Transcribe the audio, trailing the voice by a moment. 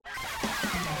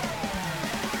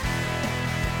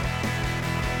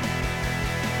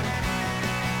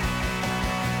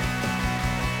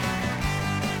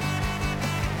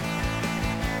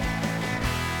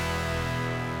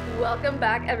Welcome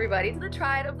back, everybody, to the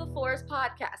Triad of the Forest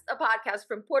podcast, a podcast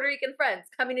from Puerto Rican friends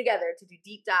coming together to do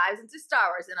deep dives into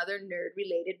Star Wars and other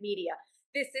nerd-related media.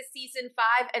 This is season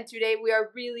 5, and today we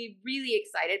are really, really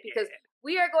excited because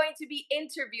we are going to be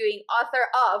interviewing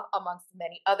author of, amongst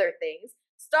many other things,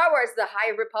 Star Wars The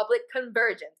High Republic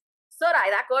Convergence,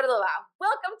 ZORAIDA Córdova.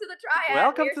 Welcome to the Triad.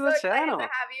 Welcome We're to the so excited channel. to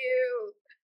have you.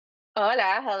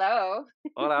 Hola, hello.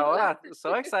 Hola, hola.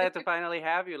 So excited to finally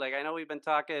have you. Like, I know we've been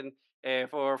talking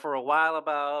for a while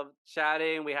about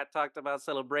chatting. We had talked about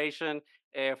celebration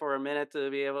for a minute to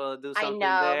be able to do I something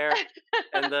know. there.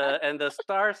 And the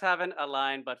stars haven't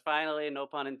aligned, but finally, no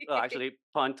pun, actually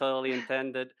pun totally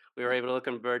intended. We were able to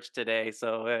converge today.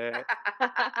 So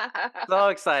so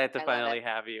excited to I love finally it.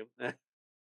 have you.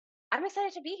 I'm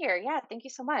excited to be here. Yeah, thank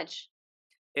you so much.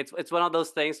 It's one of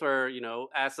those things where, you know,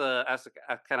 as a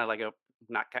kind of like a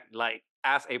not like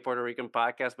as a Puerto Rican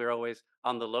podcast, we're always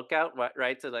on the lookout,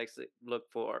 right, to like look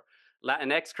for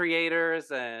Latinx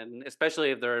creators, and especially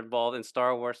if they're involved in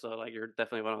Star Wars. So like you're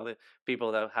definitely one of the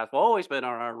people that have always been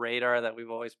on our radar, that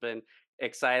we've always been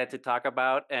excited to talk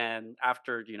about. And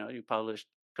after, you know, you published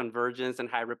Convergence and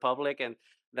High Republic and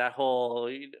that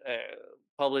whole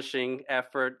publishing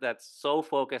effort that's so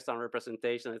focused on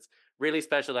representation, it's really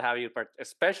special to have you,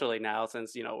 especially now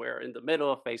since, you know, we're in the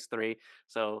middle of phase 3.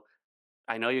 So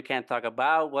I know you can't talk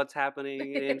about what's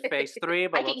happening in phase 3,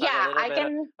 but we'll talk a little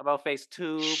bit about phase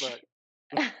 2. But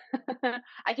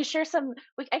I can share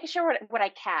I can share what I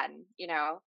can, you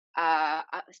know,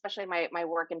 especially my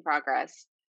work in progress.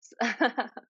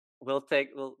 we'll take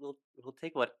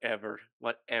whatever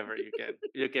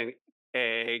you can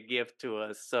give to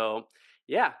us. So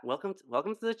yeah, welcome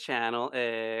to the channel.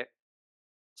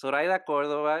 Zoraida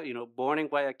Córdova, you know, born in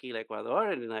Guayaquil,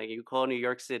 Ecuador, and like you call New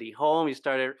York City home. You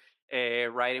started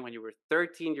writing when you were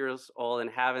 13 years old and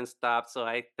haven't stopped. So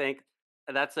I think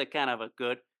that's a kind of a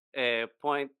good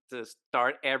point to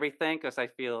start everything, because I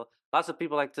feel lots of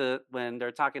people like to, when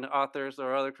they're talking to authors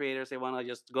or other creators, they want to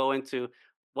just go into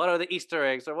what are the Easter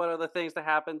eggs or what are the things that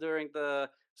happen during the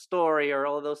story or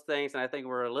all those things. And I think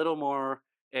we're a little more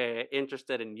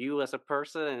interested in you as a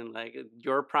person and like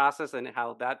your process and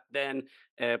how that then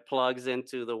plugs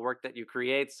into the work that you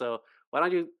create. So why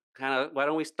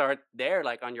don't we start there,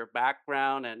 like on your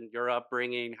background and your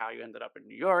upbringing, how you ended up in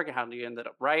New York, how you ended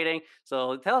up writing.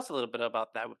 So tell us a little bit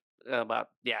about that, about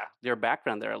your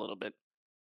background there a little bit.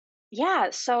 Yeah,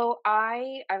 so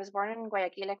I was born in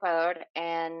Guayaquil, Ecuador,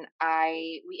 and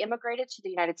we immigrated to the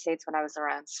United States when I was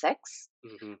around 6.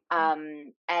 Mm-hmm.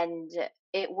 And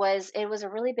it was a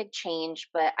really big change,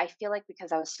 but I feel like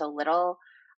because I was so little,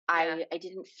 I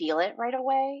didn't feel it right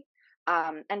away.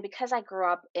 And because I grew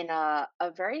up in a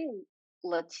very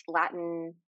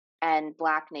Latin and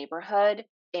Black neighborhood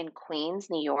in Queens,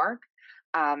 New York,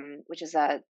 which is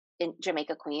in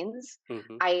Jamaica, Queens,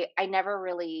 Mm-hmm. I never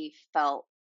really felt,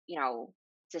 you know,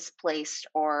 displaced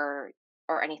or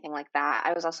anything like that.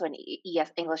 I was also in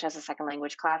English as a second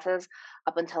language classes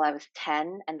up until I was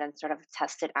 10, and then sort of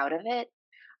tested out of it.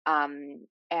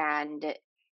 And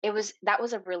that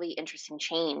was a really interesting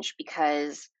change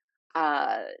because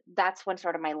that's when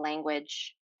sort of my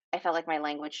language, I felt like my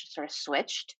language sort of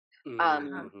switched. Um,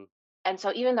 Mm-hmm. and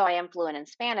so even though I am fluent in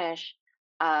Spanish,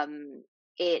 um,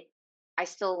 it I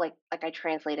still like I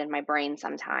translate in my brain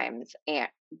sometimes,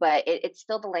 but it's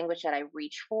still the language that I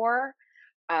reach for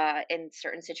in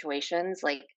certain situations.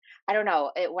 Like I don't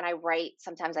know, when I write,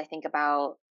 sometimes I think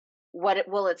about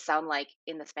will it sound like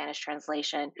in the Spanish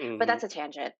translation, but Mm-hmm. that's a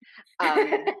tangent. Um,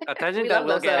 A tangent We that love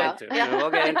we'll those, get though. into. Yeah.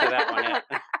 We'll get into that one.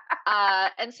 Yeah.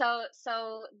 And so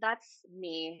that's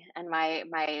me and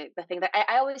the thing that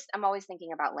I'm always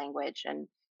thinking about language and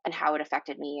how it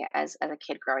affected me as a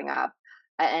kid growing up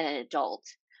and an adult.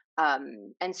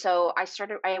 And so I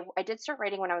did start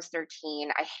writing when I was 13.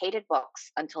 I hated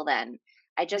books until then.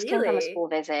 I just came from a Really? school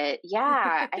visit.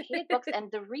 Yeah, I hated books, and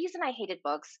the reason I hated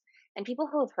books, and people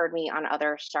who have heard me on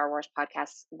other Star Wars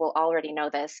podcasts will already know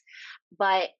this,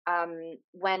 but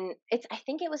I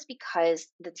think it was because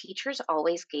the teachers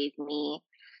always gave me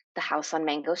the house on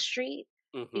Mango Street.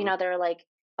 You Mm-hmm. know, they're like,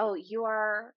 "Oh, you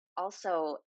are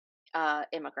also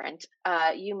immigrant.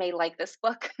 You may like this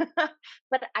book,"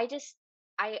 but I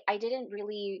didn't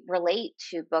really relate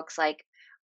to books like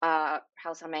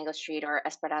House on Mango Street or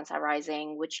Esperanza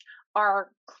Rising, which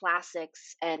are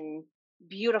classics and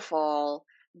beautiful,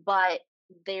 but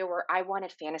I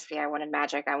wanted fantasy, I wanted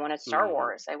magic, I wanted Star Mm-hmm.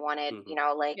 Wars, I wanted, Mm-hmm. you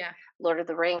know, like Yeah. Lord of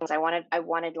the Rings, I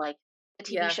wanted like a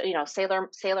TV show, you know,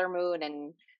 Sailor Moon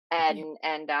and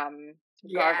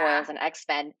Yeah. Gargoyles and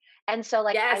X-Men. And so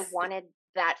like I Yes. wanted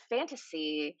that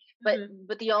fantasy, but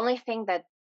Mhm. the only thing that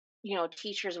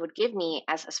teachers would give me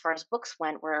as far as books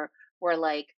went were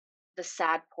like the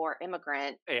sad poor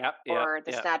immigrant Yep, yep, or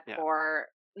the yep, sad yep. poor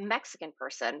Mexican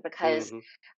person, because Mhm.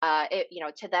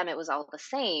 to them it was all the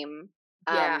same.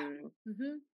 Yeah. Um,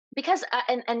 Hmm. because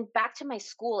and back to my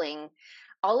schooling,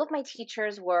 all of my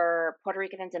teachers were Puerto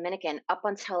Rican and Dominican up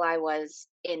until I was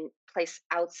in place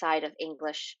outside of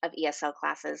English of ESL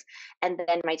classes, and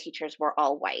then my teachers were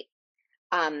all white.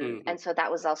 Mhm. And so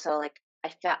that was also like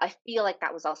I feel like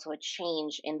that was also a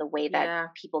change in the way that Yeah.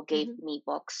 people gave Hmm. me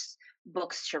books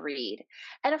to read.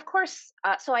 And of course,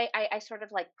 so I sort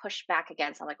of like pushed back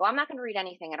against. I'm like, well, I'm not going to read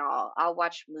anything at all. I'll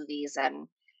watch movies and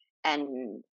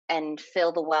and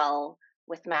fill the well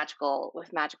with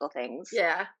magical things.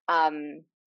 Yeah. Um,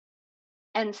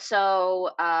 and so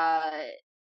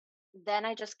then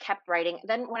I just kept writing.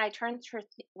 Then when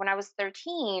I was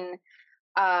 13,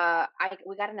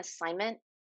 we got an assignment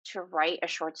to write a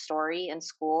short story in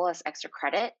school as extra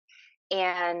credit,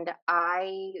 and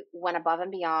I went above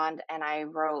and beyond, and I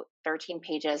wrote 13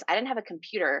 pages. I didn't have a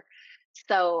computer,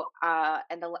 so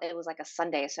it was like a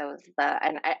Sunday, so it was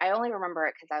and I only remember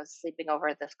it because I was sleeping over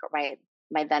at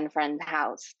my then friend's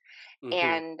house, Mhm.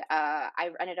 and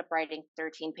I ended up writing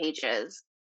 13 pages.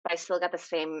 But I still got the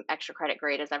same extra credit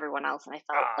grade as everyone else, and I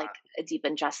felt like Ah. a deep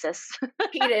injustice.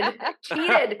 Cheated.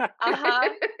 Cheated.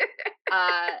 Uh-huh.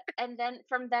 And then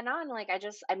from then on, like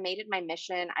I made it my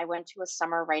mission. I went to a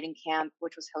summer writing camp,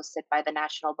 which was hosted by the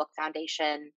National Book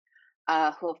Foundation,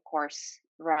 who of course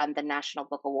run the National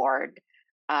Book Award.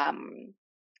 Um,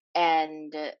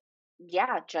 and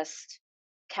yeah, just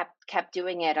kept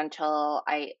doing it until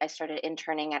I started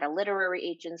interning at a literary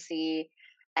agency,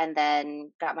 and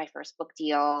then got my first book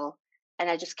deal. And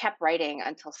I just kept writing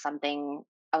until something.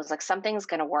 I was like, something's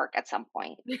gonna work at some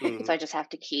point. Mhm. So I just have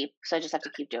to keep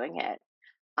doing it.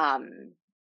 Um,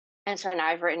 and so now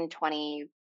I've written 20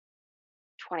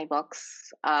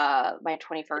 books. My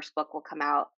 21st book will come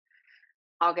out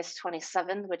August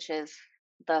 27th, which is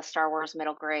the Star Wars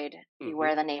middle grade, Mhm.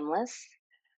 Beware the Nameless.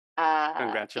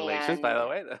 Congratulations, by And the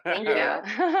way. thank you.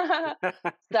 Yeah.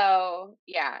 So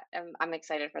yeah, I'm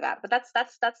excited for that. But that's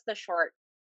the short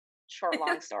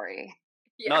long story.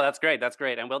 No, Yeah. that's great. That's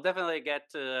great, and we'll definitely get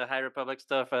to High Republic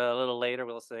stuff a little later.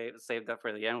 We'll save that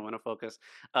for the end. We want to focus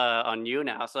on you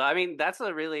now. So, I mean, that's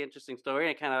a really interesting story,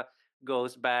 and it kind of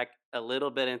goes back a little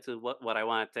bit into what I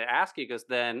wanted to ask you, because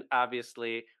then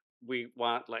obviously we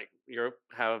want, like, you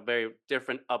have a very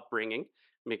different upbringing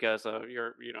because of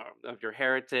your of your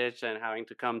heritage and having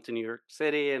to come to New York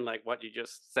City, and like what you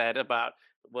just said about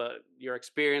what your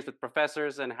experience with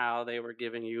professors and how they were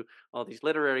giving you all these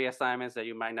literary assignments that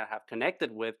you might not have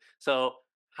connected with. So,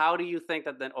 how do you think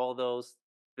that then all those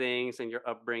things and your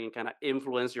upbringing kind of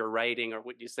influence your writing, or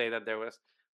would you say that there was,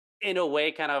 in a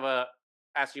way, kind of a,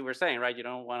 as you were saying, right? You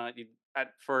don't want to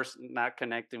at first not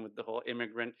connecting with the whole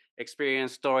immigrant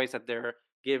experience stories that they're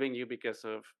giving you because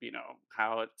of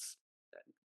how it's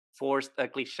forced a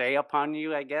cliche upon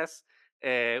you, I guess.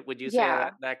 Would you say Yeah,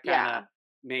 that that kind of yeah,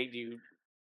 made you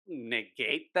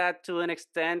negate that to an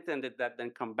extent, and did that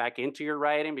then come back into your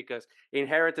writing? Because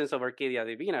Inheritance of Orquídea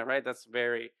Divina, right, that's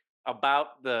very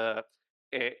about the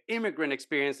immigrant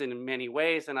experience in many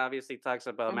ways, and obviously talks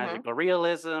about hmm magical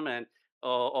realism and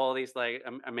all these like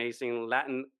amazing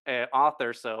Latin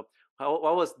authors. So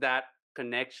what was that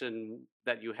connection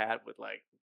that you had with like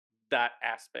that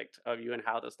aspect of you, and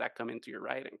how does that come into your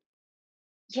writing?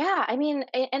 yeah. I mean,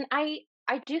 and I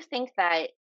do think that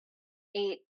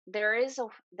it there is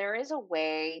a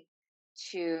way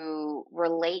to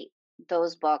relate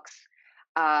those books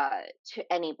to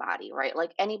anybody, right?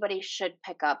 Like anybody should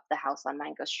pick up The House on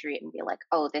Mango Street and be like,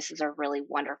 oh, this is a really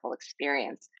wonderful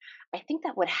experience. I think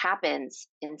that what happens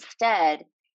instead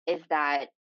is that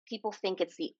people think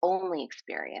it's the only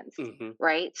experience, Hmm.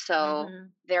 right? So Hmm.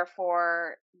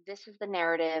 therefore this is the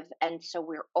narrative, and so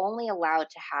we're only allowed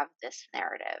to have this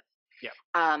narrative. Yep.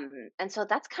 And so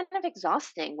that's kind of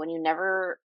exhausting when you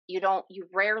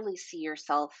rarely see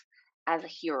yourself as a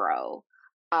hero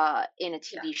in a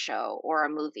Yeah. TV show or a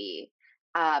movie.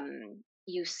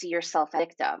 You see yourself a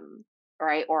victim,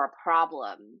 right, or a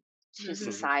problem to Hmm. Hmm.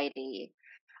 society.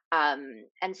 And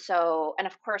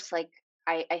of course, like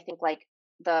I think like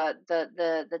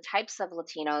the types of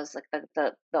Latinos, like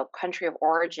the country of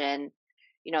origin,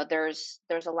 there's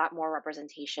a lot more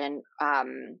representation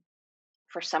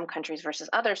for some countries versus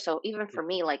others. So even for Hmm.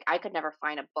 me, like I could never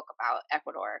find a book about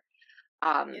Ecuador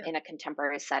Yeah. in a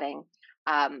contemporary setting,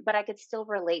 but I could still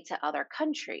relate to other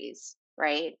countries,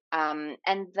 right?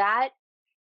 And that,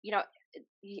 you know,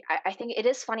 I think it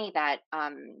is funny that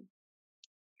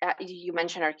you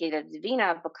mentioned Arquida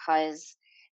Divina because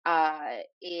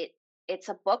it it's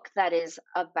a book that is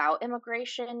about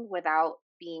immigration without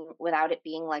it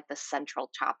being like the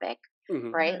central topic,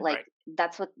 Hmm. right? Mhm. Like Right.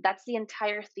 that's the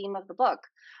entire theme of the book.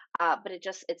 But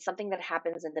it's something that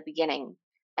happens in the beginning,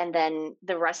 and then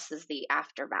the rest is the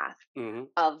aftermath Hmm.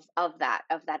 of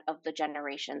the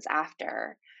generations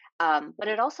after. But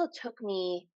it also took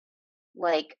me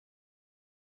like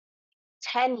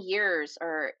 10 years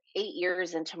or 8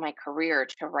 years into my career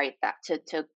to write that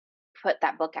to put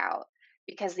that book out,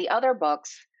 because the other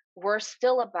books were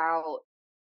still about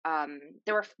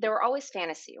they were always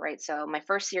fantasy, right? So my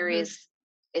first Mhm. series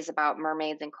is about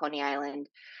mermaids in Coney Island.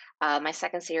 My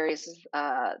second series is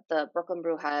the Brooklyn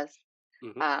Brujas.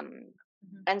 Hmm. um,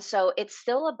 Mhm. and so it's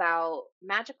still about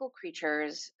magical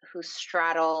creatures who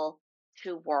straddle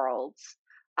two worlds,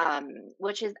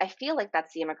 which is, I feel like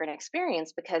that's the immigrant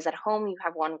experience, because at home you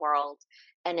have one world,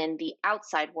 and in the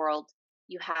outside world,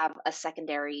 you have a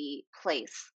secondary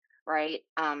place, right?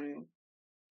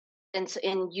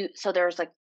 So there's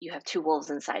like, you have two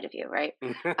wolves inside of you, right?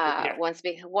 Yeah.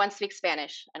 One speaks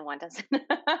Spanish and one doesn't.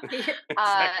 uh,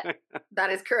 Exactly. That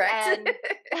is correct.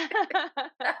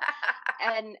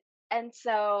 and and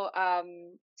so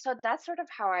that's sort of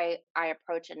how I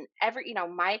approach, and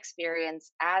my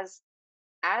experience as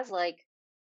like,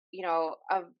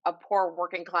 a poor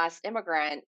working class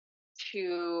immigrant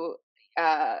to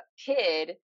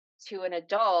kid to an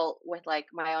adult with like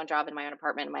my own job and my own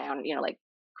apartment and my own, like,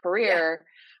 Yeah. career.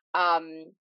 um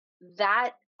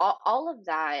that all of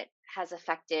that has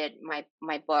affected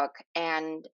my book,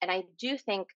 and I do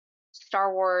think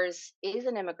Star Wars is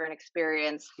an immigrant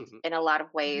experience Hmm. in a lot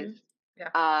of ways. Mhm. Yeah.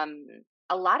 um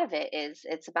a lot of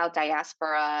it's about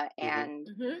diaspora Hmm.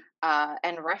 Mhm.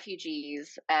 and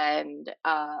refugees and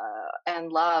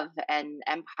love and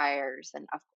empires, and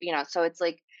so it's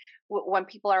like, when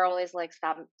people are always like,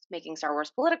 stop making Star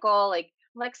Wars political,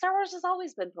 like, Star Wars has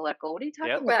always been political. What are you Yep.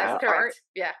 talking That's about? Yep. Art correct.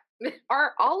 Yeah.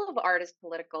 art all of art is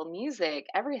political, music,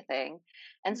 everything.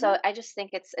 And so Mhm. I just think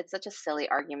it's such a silly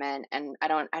argument, and I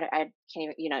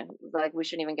can't even, like, we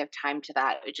shouldn't even give time to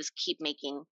that. We just keep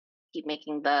making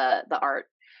the art.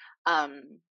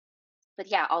 um but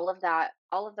yeah, all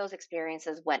of those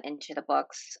experiences went into the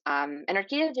books. And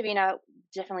Orquídea Divina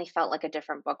definitely felt like a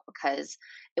different book, because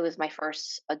it was my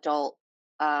first adult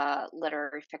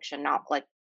literary fiction novel. Like,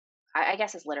 I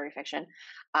guess it's literary fiction.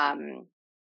 Um,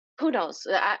 who knows?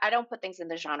 I don't put things in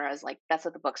the genres, like that's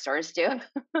what the bookstores do.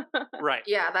 Right.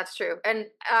 Yeah, that's true. And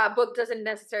book doesn't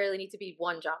necessarily need to be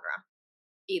one genre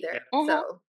either. Yeah. Hmm.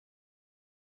 So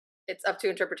it's up to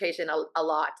interpretation a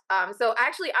lot. So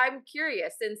actually, I'm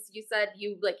curious, since you said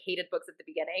you like hated books at the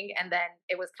beginning, and then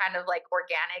it was kind of like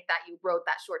organic that you wrote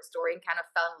that short story and kind of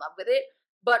fell in love with it.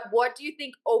 But what do you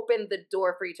think opened the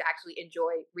door for you to actually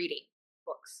enjoy reading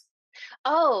books?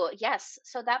 Oh yes,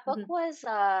 so that book Hmm. was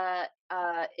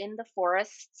In the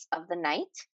Forests of the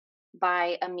Night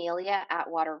by Amelia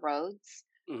Atwater Rhodes,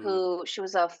 Hmm. who she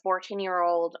was a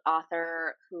 14-year-old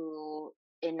author who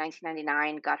in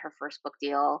 1999 got her first book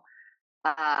deal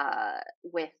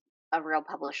with a real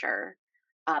publisher,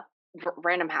 uh,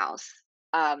 Random House.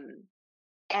 Um,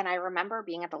 and I remember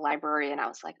being at the library and I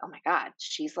was like, oh my God,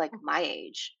 she's like my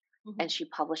age. Hmm. And she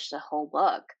published a whole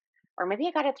book. Or maybe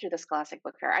I got it through the Scholastic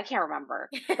Book Fair. I can't remember.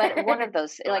 But one of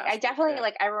those, like, I Scholastic. definitely, Yeah.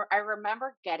 like, I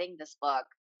remember getting this book,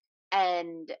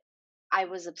 and I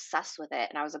was obsessed with it,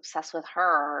 and I was obsessed with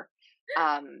her.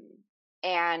 Um,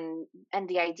 and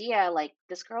the idea, like,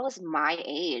 this girl is my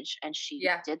age and she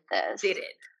Yeah, did this. did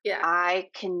it. Yeah. I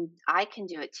can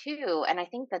do it too. And I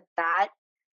think that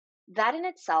in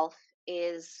itself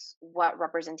is what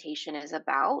representation is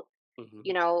about. Hmm.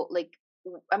 Like,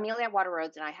 Amelia Water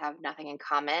Rhodes and I have nothing in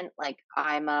common. Like,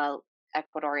 I'm a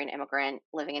Ecuadorian immigrant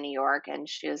living in New York, and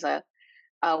she was a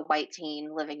white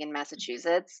teen living in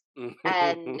Massachusetts.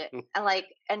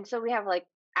 And so we have like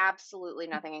absolutely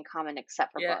nothing in common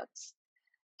except for Yeah. books.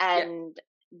 Yeah. And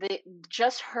the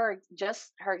just her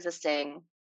existing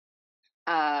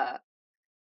uh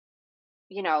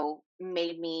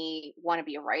made me want to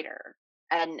be a writer,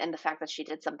 and the fact that she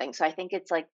did something. So I think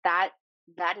it's like that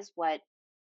is what,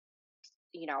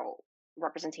 you know,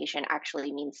 representation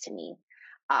actually means to me.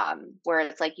 Where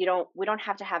it's like, we don't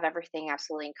have to have everything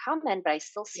absolutely in common, but I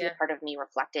still see a Yeah. part of me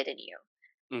reflected in you.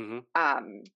 Hmm.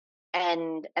 Um,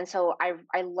 and so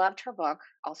I loved her book.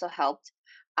 Also helped.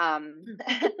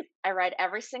 I read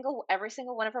every single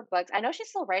one of her books. I know she's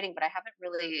still writing, but I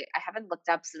haven't looked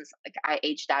up since, like, I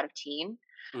aged out of teen.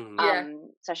 Hmm. Yeah.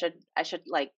 So I should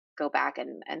like go back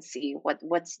and see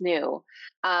what's new.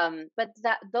 But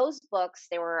that those books,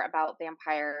 they were about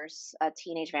vampires,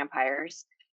 teenage vampires,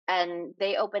 and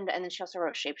they opened. And then she also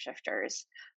wrote Shapeshifters.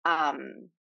 Um,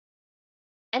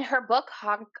 And her book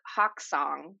Hawk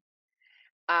Song,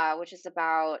 which is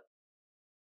about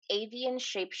avian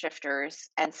shapeshifters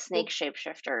and snake Ooh.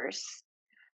 shapeshifters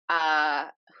uh,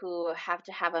 who have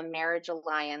to have a marriage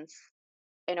alliance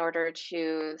in order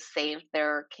to save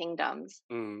their kingdoms.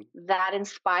 Mm. That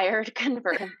inspired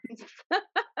Convergence.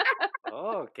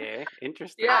 Oh, okay.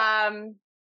 Interesting. Yeah.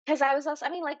 Because I was also, I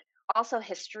mean, like also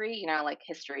history, like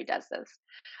history does this.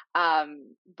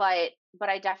 But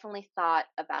I definitely thought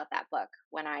about that book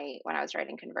when I was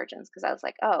writing Convergence because I was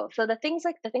like, oh, so the things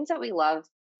that we love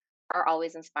are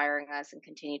always inspiring us and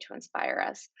continue to inspire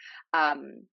us.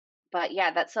 Um, but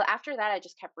yeah, that so after that, I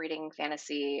just kept reading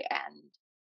fantasy, and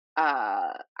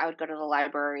I would go to the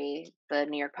library, the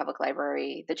New York Public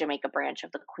Library, the Jamaica branch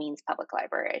of the Queens Public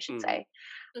Library, I should Hmm. say.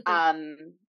 Mhm. Um,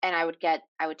 and I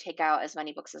would take out as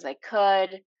many books as I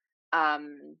could.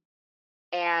 Um,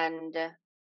 and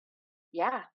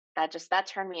yeah, that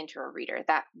turned me into a reader.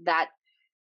 That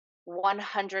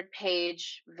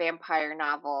 100-page vampire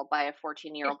novel by a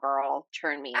 14-year-old girl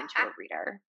turned me into a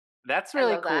reader. That's I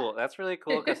really love that. cool. That's really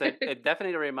cool because it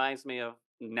definitely reminds me of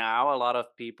now a lot of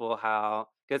people how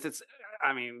because it's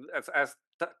I mean as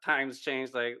times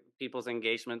change like people's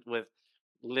engagement with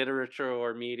literature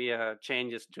or media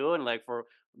changes too and like for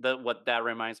the what that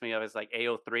reminds me of is like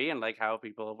AO3 and like how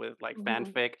people with like Mhm.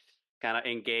 fanfic kind of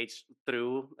engage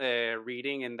through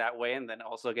reading in that way and then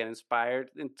also get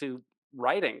inspired into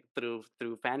writing through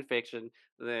fan fiction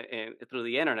through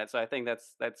the internet. So I think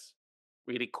that's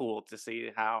really cool to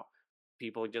see how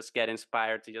people just get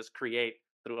inspired to just create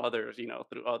through others,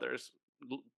 through others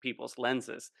people's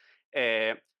lenses.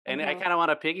 Uh, and I Mhm. kind of want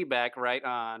to piggyback right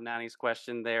on Nani's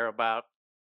question there about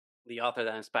the author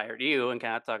that inspired you and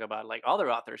kind of talk about like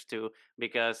other authors too,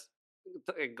 because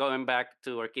going back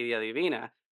to Orquídea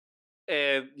Divina,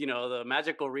 the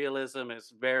magical realism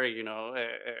is very,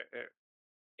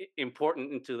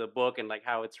 important into the book and like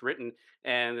how it's written,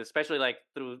 and especially like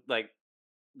through like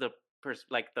the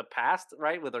like the past,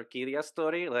 right, with Orquídea's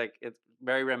story, like it's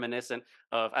very reminiscent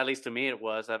of, at least to me, it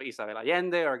was of Isabel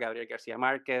Allende or Gabriel Garcia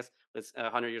Marquez with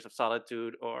 100 Years of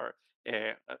Solitude or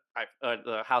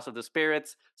The House of the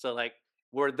Spirits. So, like,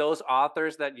 were those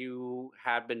authors that you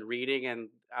had been reading and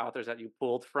authors that you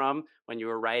pulled from when you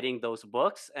were writing those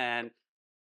books? And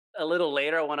a little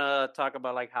later, I want to talk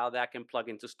about like how that can plug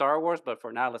into Star Wars. But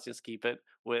for now, let's just keep it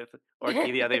with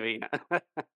Orquídea Divina.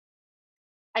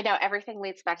 I know everything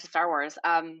leads back to Star Wars.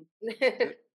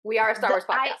 We are a Star The Wars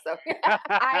podcast, so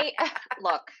I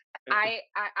look. I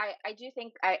do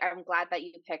think I'm glad that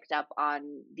you picked up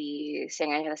on the Cien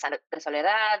Años de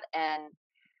Soledad and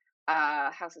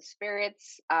House of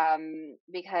Spirits,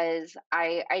 because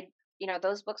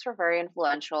those books were very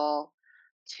influential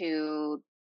to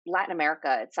Latin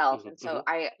America itself, Mhm, and so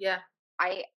mhm, yeah.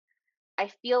 I I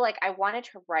feel like I wanted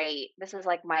to write. This is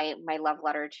like my love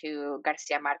letter to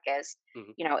Garcia Marquez.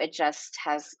 mhm. It just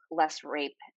has less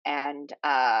rape and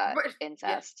But yeah.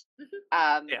 incest. Mhm.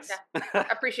 Um, Yeah. Yes.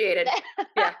 Appreciated.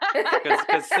 Yeah.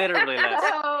 Considerably less.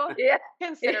 so Yeah.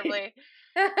 considerably,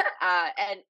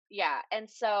 and yeah, and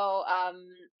so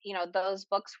those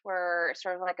books were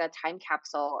sort of like a time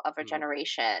capsule of a Mhm,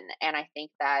 generation, and I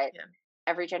think that Yeah.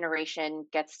 every generation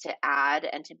gets to add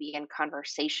and to be in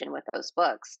conversation with those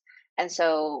books. And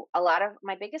so a lot of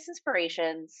my biggest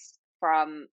inspirations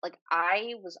from, like,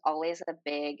 I was always a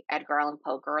big Edgar Allan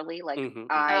Poe girly. Like, mhm, mhm.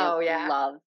 I Oh, yeah.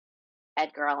 love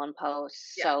Edgar Allan Poe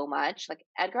Yeah. so much. Like,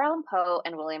 Edgar Allan Poe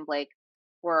and William Blake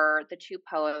were the two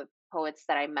poets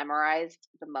that I memorized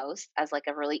the most as like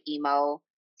a really emo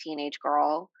teenage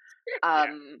girl. Yeah.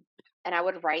 Um, and I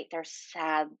would write their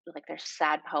sad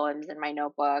poems in my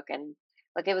notebook, and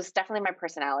like it was definitely my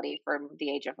personality from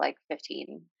the age of like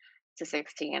 15 to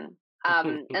 16.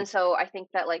 And so I think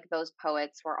that like those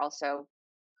poets were also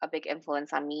a big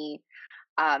influence on me.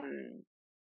 Um,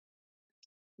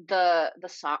 the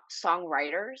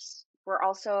songwriters were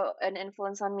also an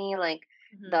influence on me, like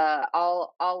Mhm. the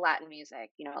all Latin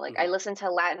music. Like I Mhm, listen to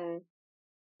Latin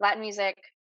music,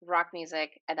 rock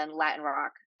music, and then Latin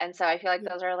rock. And so I feel like Yeah.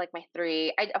 those are like my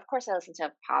three. Of course I listen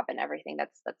to pop and everything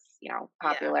that's Yeah.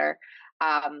 popular.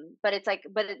 But it's like,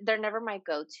 they're never my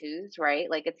go-tos, right?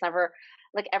 Like it's never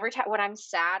like every time when I'm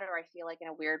sad or I feel like in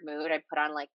a weird mood, I put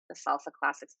on like the salsa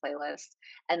classics playlist,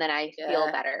 and then I feel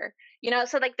Yeah. better.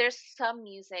 So like there's some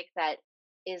music that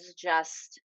is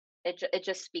just it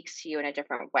just speaks to you in a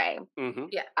different way. mhm,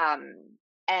 Yeah. um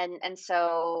and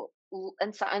the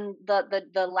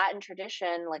Latin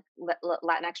tradition, like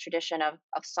Latinx tradition of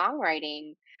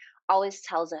songwriting, always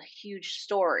tells a huge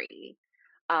story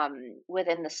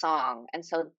within the song. And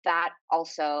so that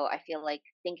also, I feel like,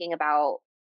 thinking about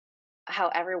how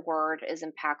every word is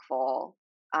impactful,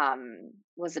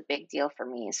 was a big deal for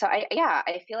me. So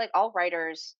I feel like all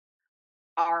writers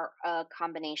are a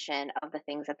combination of the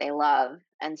things that they love,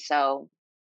 and so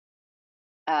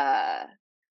uh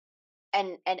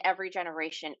and every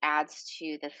generation adds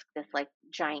to this like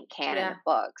giant canon Yeah. of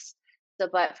books. So,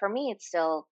 but for me, it's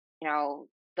still,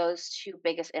 those two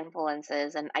biggest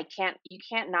influences, and you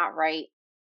can't not write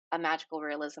a magical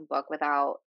realism book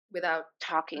without Without.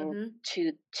 talking Hmm.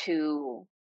 to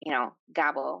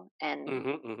Gabo and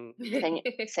Hmm.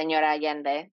 Senora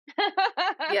Allende.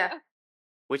 Yeah.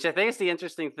 Which I think is the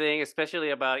interesting thing, especially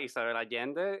about Isabel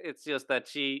Allende. It's just that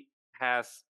she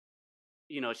has,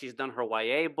 she's done her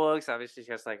YA books. Obviously,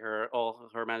 she has like all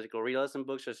her magical realism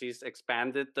books. So she's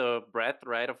expanded the breadth,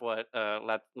 right, of what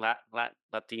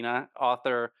Latina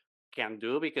author can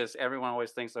do. Because everyone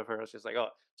always thinks of her as just like, oh,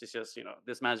 she's just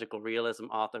this magical realism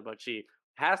author, but she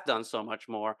has done so much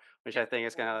more, which I think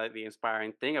is kind of like the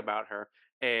inspiring thing about her.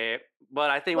 Uh, but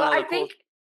I think one Well, of I the cool, think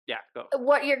yeah, go.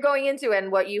 what you're going into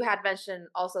and what you had mentioned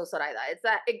also, Zoraida, is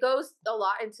that it goes a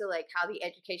lot into like how the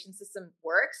education system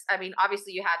works. I mean,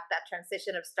 obviously you had that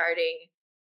transition of starting,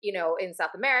 in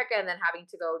South America and then having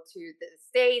to go to the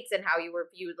States and how you were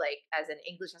viewed like as an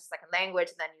English as a second language,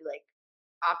 and then you like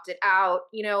opted out,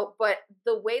 but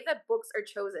the way that books are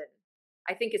chosen,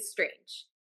 I think is strange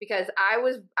because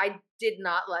I did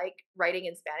not like writing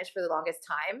in Spanish for the longest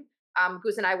time.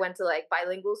 Goose and I went to like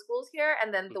bilingual schools here,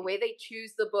 and then the Mhm. way they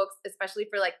choose the books, especially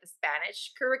for like the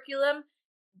Spanish curriculum,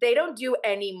 they don't do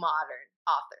any modern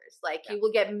authors. Like Yeah. you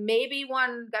will get maybe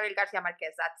one Gabriel Garcia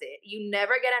Marquez, that's it. You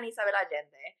never get an Isabel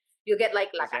Allende. You'll get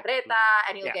like La Yeah. Carreta,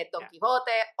 and you'll Yeah. get Don Yeah.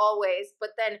 Quixote always,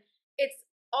 but then it's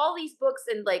all these books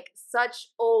in like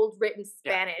such old written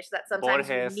Yeah. Spanish that sometimes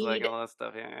you Borges, like need, all that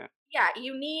stuff. Yeah.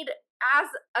 you need, as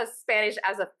a Spanish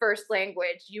as a first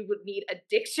language, you would need a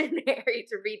dictionary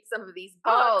to read some of these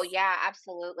Oh books. yeah,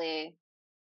 absolutely.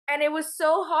 And it was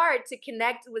so hard to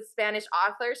connect with Spanish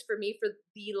authors for me for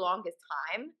the longest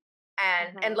time.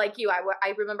 And Hmm. like you, I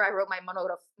remember I wrote my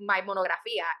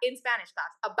monografia in Spanish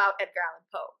class about Edgar Allan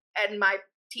Poe, and my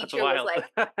That's teacher was wild.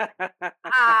 like,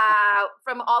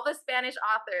 from all the Spanish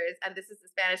authors, and this is the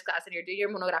Spanish class, and you're doing your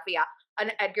monografia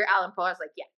on Edgar Allan Poe. I was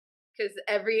like, yeah, because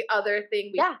every other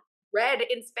thing we Yeah, read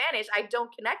in Spanish, I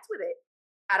don't connect with it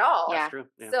at all. That's yeah, true.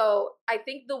 Yeah. So I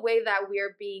think the way that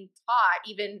we're being taught,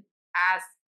 even as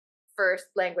first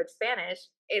language Spanish,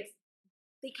 it's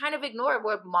they kind of ignore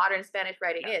what modern Spanish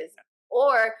writing Yeah. is,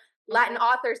 or Latin hmm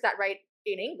authors that write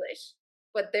in English,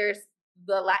 but there's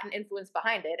the Latin influence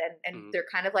behind it, and Mhm. they're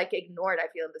kind of like ignored. I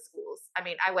feel in the schools. I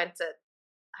mean, I went to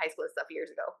high school and stuff years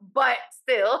ago, but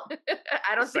still,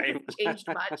 I don't think Same. it's changed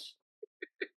much.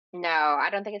 No, I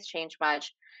don't think it's changed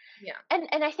much. Yeah.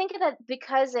 And I think that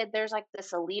because there's like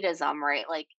this elitism, right?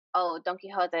 Like, oh, Don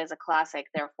Quixote is a classic,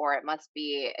 therefore it must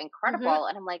be Hmm. incredible.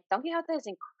 And I'm like, Don Quixote is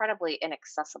incredibly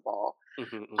inaccessible.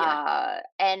 Mhm, mhm. Yeah.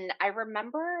 And I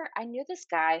remember I knew this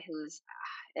guy who's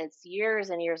it's years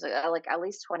and years ago, like at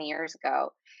least 20 years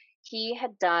ago. He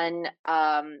had done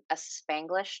a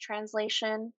Spanglish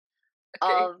translation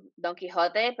Okay. of Don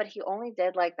Quixote, but he only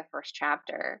did like the first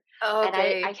chapter. And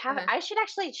Okay. Uh-huh. I should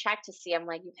actually check to see. I'm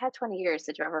like, you've had 20 years.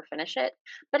 Did you ever finish it?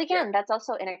 But Yeah. again, that's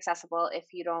also inaccessible if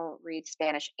you don't read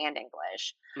Spanish and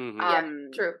English. Mhm. Yeah.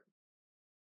 Um, True.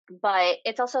 but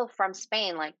it's also from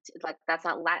Spain, like that's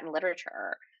not Latin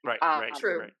literature. Right. Right.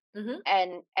 True. Um, Right.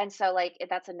 Hmm. and so like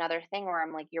that's another thing where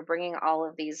I'm like, you're bringing all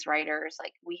of these writers.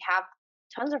 Like we have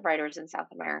tons of writers in South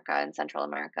America and Central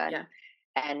America Yeah.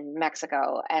 and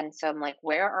Mexico. And so I'm like,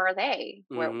 where are they?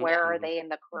 Mhm. Yeah. Where are Mhm. they in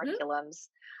the Hmm. curriculums?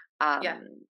 Yeah.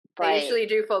 Um, They but usually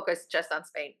do focus just on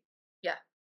Spain. Yeah.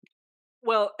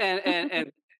 Well,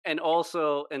 and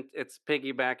also, and it's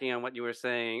piggybacking on what you were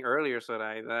saying earlier, so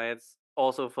that it's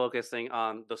also focusing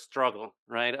on the struggle,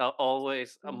 right?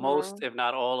 Always, most, mhm, if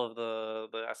not all, of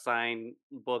the assigned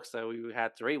books that we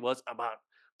had to read was about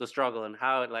the struggle and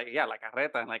how, like, yeah, like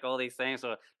Carreta and like all these things,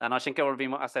 or La Noche en que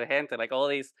volvimos a ser gente, like all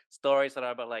these stories that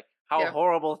are about like how Yeah.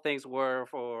 horrible things were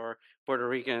for Puerto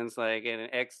Ricans, like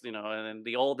in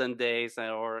the olden days,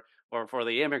 or for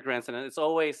the immigrants, and it's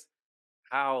always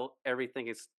how everything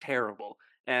is terrible.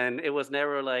 And it was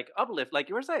never like uplift, like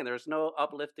you were saying. There's no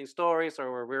uplifting stories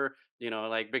or where we're,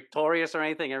 like victorious or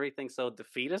anything. Everything's so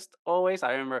defeatist always.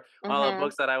 I remember one of the mhm,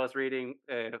 books that I was reading,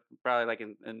 probably like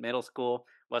in middle school,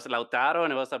 was Lautaro,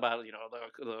 and it was about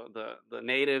the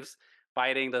natives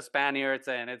fighting the Spaniards,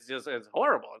 and it's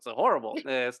horrible. It's a horrible.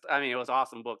 I mean, it was an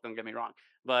awesome book. Don't get me wrong,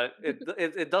 but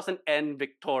it doesn't end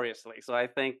victoriously. So I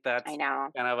think I that's know.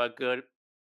 kind of a good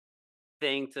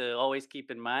thing to always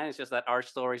keep in mind. It's just that our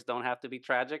stories don't have to be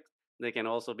tragic; they can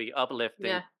also be uplifting.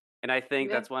 Yeah. And I think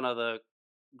Yeah. that's one of the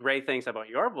great things about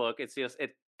your book. It's just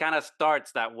it kind of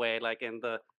starts that way, like in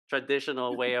the traditional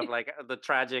way of like the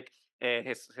tragic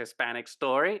Hispanic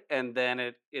story, and then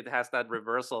it has that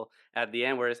reversal at the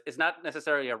end, where it's not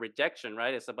necessarily a rejection,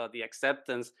 right? It's about the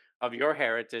acceptance of your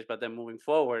heritage, but then moving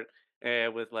forward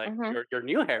with like Hmm. your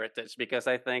new heritage, because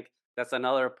I think that's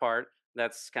another part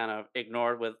that's kind of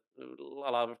ignored with a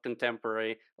lot of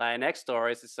contemporary Latinx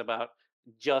stories. It's about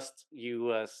just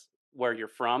you as where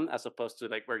you're from, as opposed to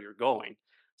like where you're going.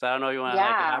 So I don't know if you want to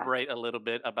like Yeah. elaborate a little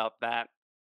bit about that.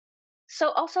 So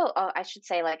also, I should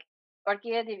say, like,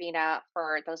 Orquídea Divina,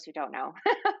 for those who don't know,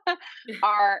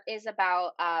 are is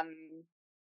about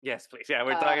Yes, please. Yeah,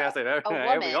 we're talking. uh, I said, a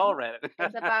hey, we all woman. read it.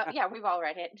 It's about, yeah, we've all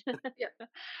read it. Yeah.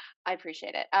 I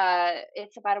appreciate it.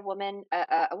 It's about a woman,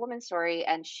 a woman's story,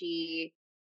 and she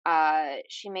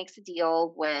makes a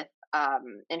deal with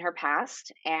in her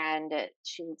past, and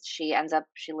she ends up,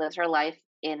 she lives her life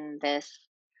in this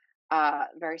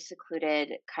very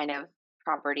secluded kind of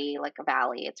property, like a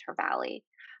valley. It's her valley.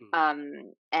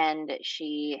 Mhm, And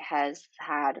she has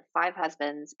had 5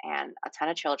 husbands and a ton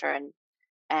of children,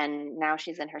 and now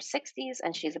she's in her 60s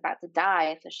and she's about to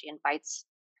die. So she invites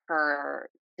her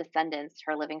descendants,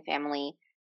 her living family,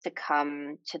 to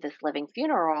come to this living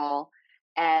funeral.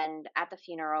 And at the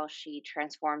funeral, she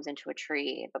transforms into a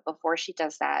tree. But before she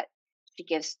does that, she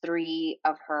gives 3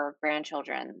 of her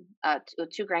grandchildren,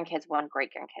 two grandkids, one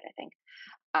great grandkid, I think,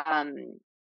 um,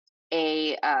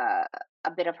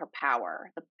 a bit of her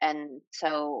power. And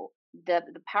so the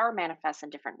power manifests in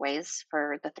different ways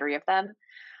for the 3 of them.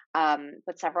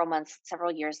 But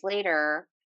several years later,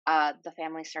 the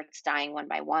family starts dying one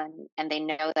by one, and they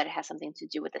know that it has something to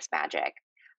do with this magic.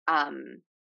 Um,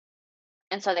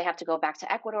 and so they have to go back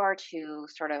to Ecuador to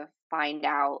sort of find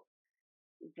out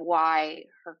why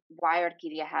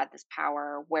Orquídea had this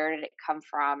power, where did it come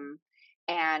from,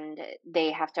 and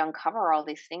they have to uncover all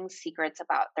these things, secrets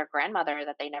about their grandmother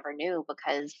that they never knew,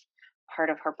 because part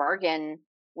of her bargain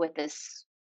with this,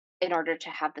 in order to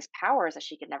have this power, is that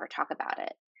she could never talk about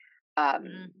it. Um,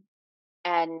 Mm.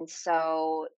 and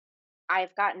so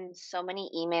I've gotten so many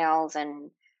emails,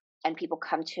 and people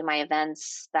come to my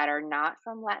events that are not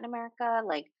from Latin America,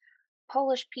 like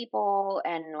Polish people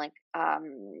and like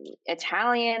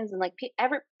Italians and like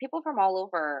people from all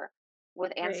over,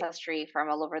 with Right. ancestry from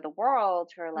all over the world,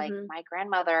 who are like, Hmm. my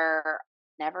grandmother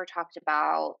never talked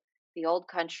about the old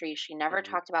country. She never mhm,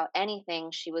 talked about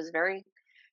anything. She was very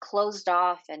closed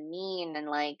off and mean, and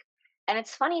like, and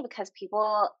it's funny because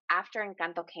people, after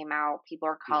Encanto came out, people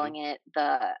are mhm, calling it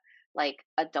the like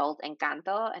adult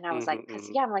Encanto, and I was like, mhm, because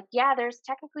mhm. yeah, I'm like, yeah, there's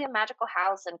technically a magical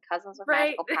house and cousins with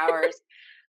Right. magical powers,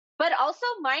 but also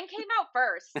mine came out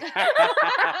first.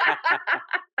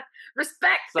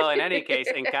 Respect. So in any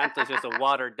case, Encanto is just a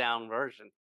watered down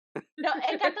version. No,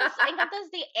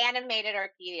 Encanto's the animated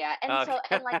Orquídea, and so,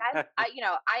 Okay. and like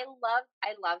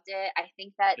I loved it. I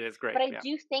think that, It is great. but I Yeah.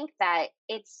 do think that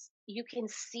it's, you can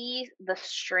see the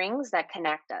strings that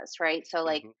connect us, right? So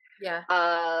like, Mhm, Yeah.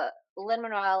 uh, Lin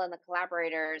Manuel and the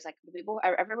collaborators, like the people,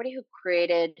 everybody who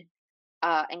created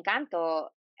Encanto,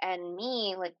 and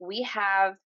me, like we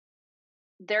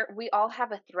all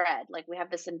have a thread, like we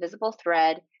have this invisible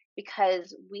thread,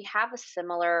 because we have a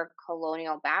similar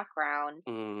colonial background,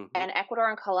 mhm, and Ecuador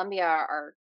and Colombia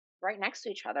are right next to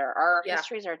each other. Our Yeah.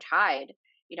 histories are tied.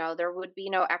 You know, there would be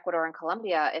no Ecuador and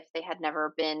Colombia if they had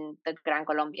never been the Gran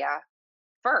Colombia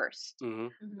first. mhm.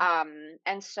 Hmm.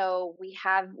 And so we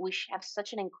have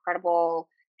such an incredible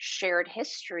shared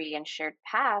history and shared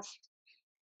past,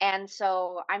 and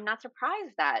so I'm not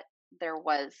surprised that there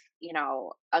was,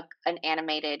 an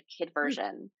animated kid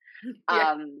version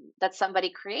Yeah. that somebody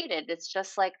created. It's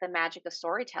just like the magic of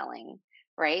storytelling,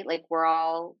 right? Like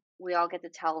we all get to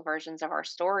tell versions of our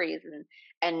stories,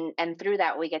 and through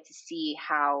that we get to see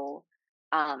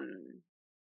um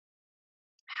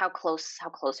how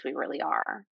close we really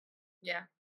are. Yeah.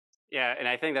 Yeah, and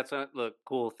I think that's one of the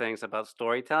cool things about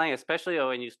storytelling, especially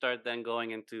when you start then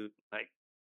going into like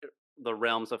the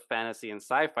realms of fantasy and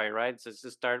sci-fi, right? So it's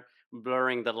just start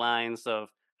blurring the lines of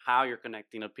how you're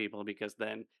connecting to people, because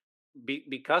then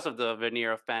because of the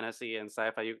veneer of fantasy and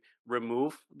sci-fi, you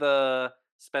remove the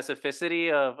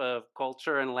specificity of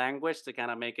culture and language to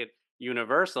kind of make it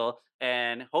universal.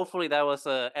 And hopefully that was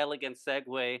a elegant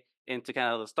segue into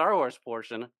kind of the Star Wars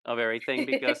portion of everything,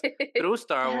 because through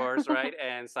Star Wars, right,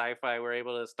 and sci-fi, we're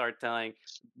able to start telling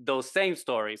those same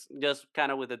stories, just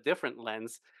kind of with a different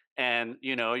lens. And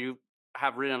you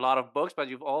have written a lot of books, but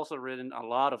you've also written a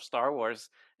lot of Star Wars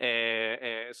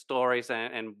stories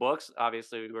and books.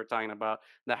 Obviously, we were talking about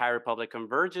the High Republic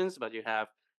Convergence, but you have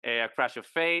A Crash of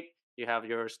Fate. You have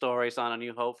your stories on A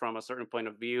New Hope from a certain point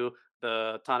of view.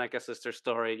 The Tonica sister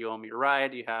story, You Owe Me a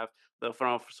Ride. You have the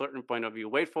From a Certain Point of View,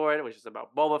 Wait For It, which is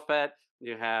about Boba Fett.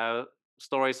 You have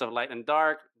stories of Light and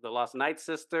Dark, The Lost Night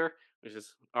Sister, which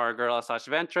is our girl Asajj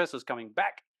Ventress, who's coming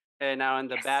back, and now in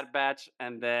the Bad Batch,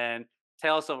 and then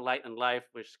Tales of Light and Life,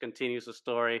 which continues the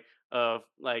story of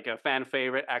like a fan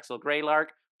favorite, Axel Greylark,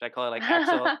 which I call it like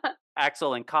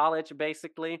Axel in college,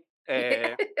 basically.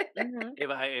 If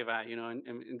I am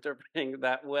interpreting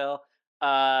that well.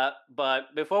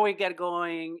 But before we get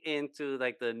going into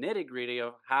like the nitty gritty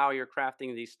of how you're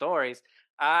crafting these stories,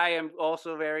 I am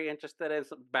also very interested in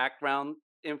some background,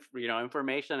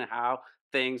 information and how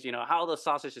things, how the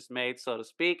sausage is made, so to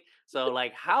speak. So,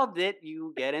 like, how did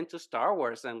you get into Star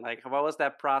Wars, and like, what was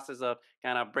that process of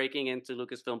kind of breaking into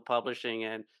Lucasfilm Publishing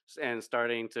and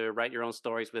starting to write your own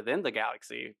stories within the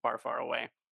galaxy, far, far away?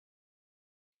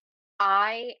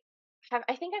 I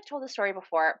think I've told the story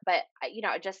before, but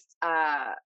just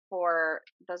for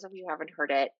those of you who haven't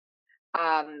heard it,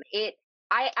 I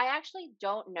actually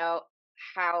don't know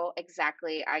how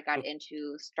exactly I got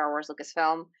into Star Wars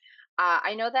Lucasfilm.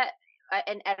 I know that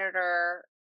an editor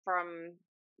from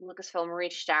Lucasfilm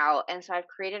reached out, and so I've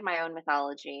created my own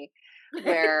mythology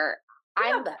where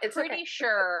I'm pretty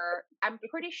sure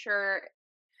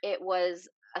it was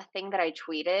a thing that I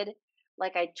tweeted.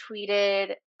 Like I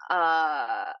tweeted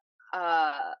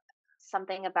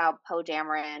something about Poe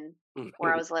Dameron,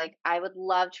 where I was like, I would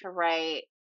love to write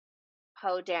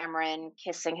Poe Dameron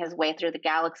kissing his way through the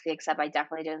galaxy, except I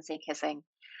definitely didn't say kissing.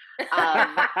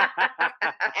 And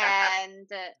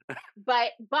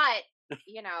but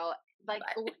like,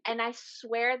 and I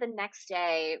swear the next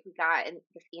day we got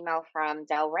this email from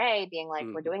Del Rey being like,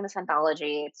 we're doing this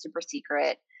anthology, it's super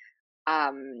secret.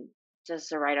 Does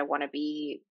Zoraida want to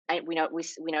be? We know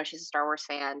she's a Star Wars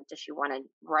fan. Does she want to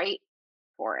write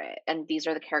for it? And these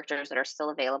are the characters that are still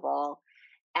available.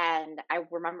 And I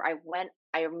remember I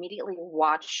immediately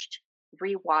rewatched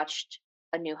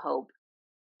A New Hope,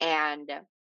 and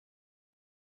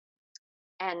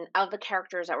of the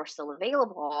characters that were still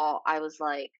available, I was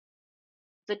like,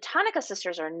 the Tonica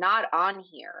sisters are not on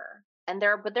here, and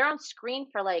they're on screen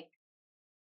for like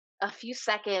a few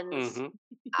seconds.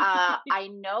 I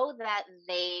know that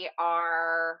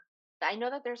I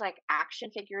know that there's like action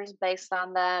figures based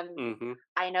on them.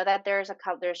 I know that there's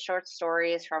short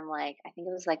stories from, like, I think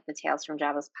it was like the Tales from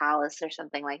Jabba's Palace or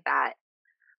something like that.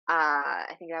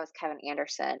 I think that was Kevin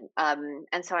Anderson.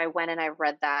 And so I went and I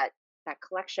read that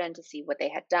collection to see what they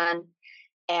had done.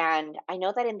 And I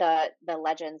know that in the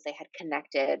Legends they had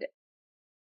connected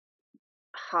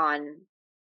Han,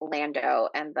 Lando,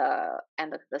 and the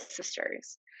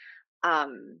sisters.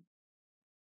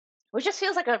 Which just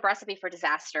feels like a recipe for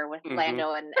disaster with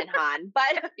Lando and Han,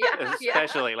 but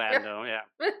especially Lando,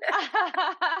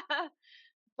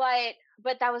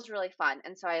 but that was really fun,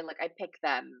 and so I picked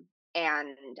them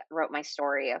and wrote my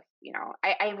story of,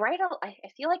 I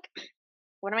feel like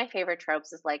one of my favorite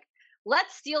tropes is like,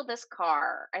 let's steal this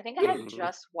car. I think I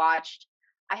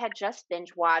had just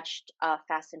binge watched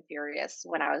Fast and Furious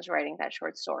when I was writing that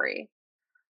short story.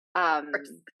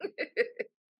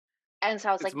 And so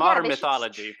I was it's like, modern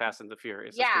mythology, Fast and the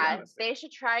Furious. Yeah, they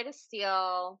should try to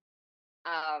steal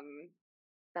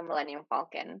the Millennium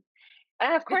Falcon.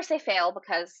 And of course they fail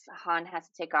because Han has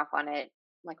to take off on it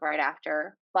like right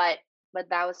after. But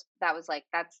that was like,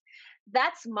 that's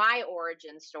my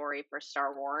origin story for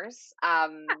Star Wars.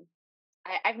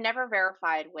 I've never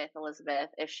verified with Elizabeth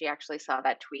if she actually saw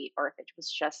that tweet or if it was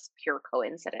just pure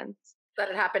coincidence that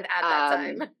it happened at that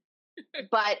time.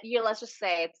 But let's just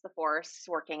say it's the Force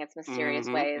working its mysterious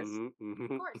ways. Of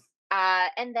course.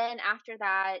 And then after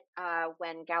that,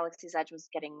 when Galaxy's Edge was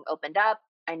getting opened up,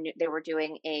 I knew they were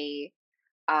doing a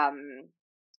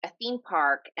theme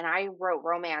park, and I wrote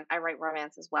romance. I write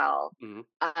romance as well.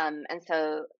 And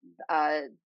so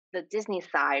the Disney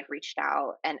side reached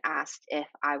out and asked if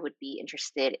I would be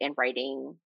interested in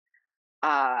writing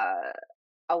a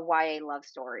YA love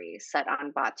story set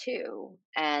on Batuu.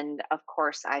 And of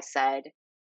course I said,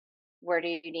 where do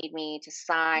you need me to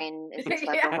sign? Is this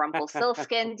like a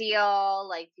Rumpelstiltskin deal?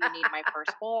 Like, do you need my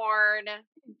firstborn?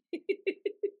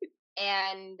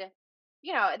 And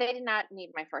they did not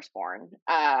need my firstborn.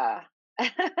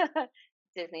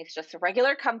 Disney's just a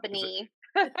regular company.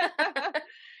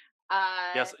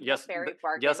 Just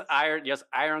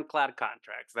ironclad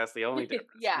contracts. That's the only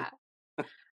difference. Yeah.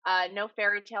 No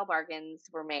fairy tale bargains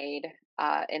were made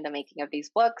in the making of these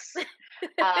books.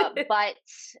 But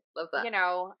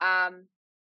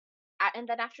and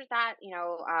then after that,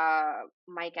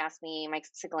 Mike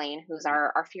Siglain, who's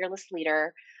our fearless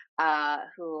leader,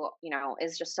 who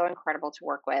is just so incredible to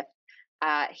work with.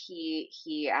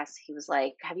 he was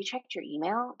like, "Have you checked your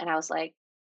email?" And I was like,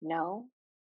 "No,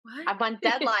 What? I'm on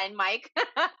deadline, Mike."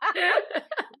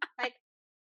 Like,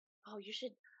 "Oh, you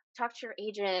should talk to your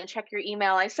agent and check your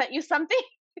email. I sent you something."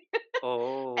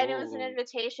 And it was an Oh,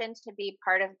 invitation to be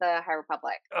part of the High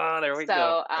Republic. oh, there we go.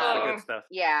 So, That's the good stuff.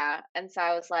 yeah, and so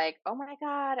I was like, "Oh my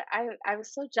god, I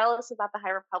was so jealous about the High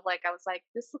Republic." I was like,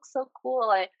 "This looks so cool.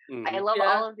 I Hmm. love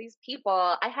Yeah. all of these people."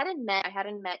 I hadn't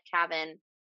met Kevin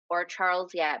or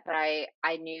Charles yet, but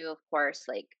I knew, of course,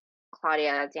 like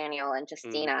Claudia, Daniel, and Hmm.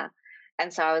 Justina,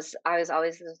 and so I was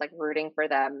always just like rooting for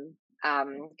them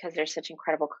because they're such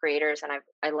incredible creators, and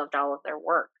I loved all of their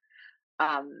work.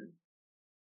 Um,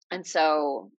 and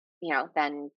so,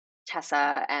 then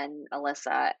Tessa and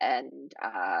Alyssa and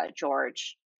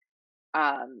George,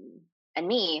 and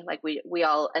me, like we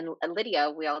all, and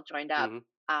Lydia, we all joined up Hmm.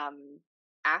 um,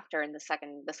 after in the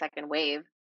second wave,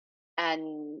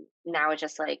 and now it's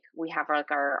just like we have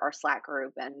like our Slack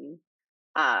group, and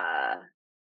uh,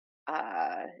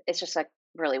 it's just like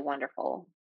really wonderful.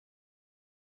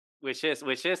 Which is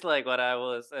like what I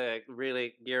was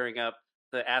really gearing up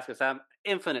to ask, because I'm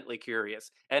infinitely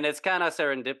curious, and it's kind of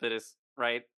serendipitous,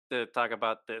 right, to talk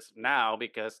about this now,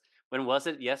 because when was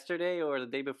it, yesterday or the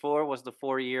day before, was the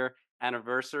 4-year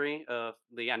anniversary of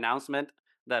the announcement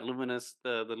that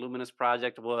the Luminous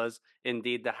project was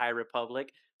indeed the High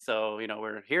Republic. So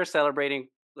we're here celebrating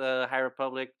the High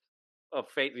Republic of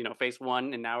phase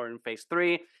one, and now we're in phase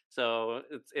three. So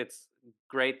it's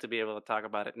great to be able to talk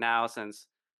about it now, since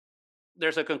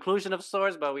there's a conclusion of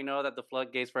sorts, but we know that the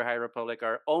floodgates for High Republic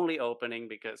are only opening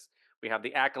because we have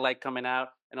the Acolyte coming out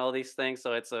and all these things.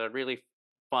 So it's a really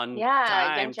fun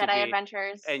Yeah, Young time to Jedi be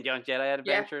Adventures. and Young Jedi Yeah.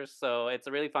 Adventures. So it's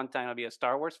a really fun time to be a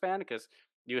Star Wars fan, because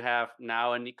you have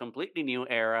now a completely new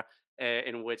era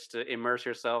in which to immerse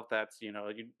yourself. That's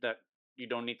that you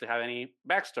don't need to have any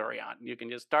backstory on. You can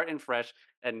just start in fresh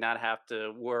and not have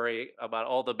to worry about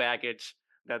all the baggage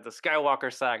that the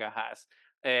Skywalker saga has.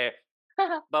 Uh,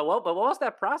 but what was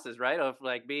that process, right? Of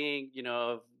like being,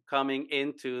 of coming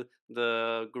into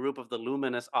the group of the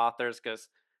Luminous authors, because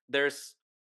there's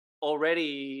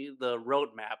already the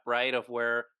roadmap, right, of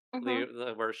where Hmm.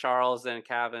 where Charles and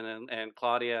Kevin and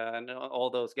Claudia and all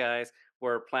those guys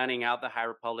were planning out the High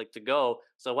Republic to go.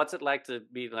 So what's it like to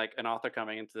be like an author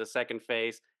coming into the second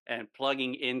phase and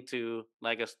plugging into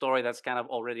like a story that's kind of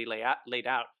already laid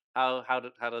out?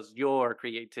 How does your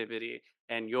creativity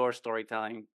and your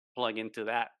storytelling plug into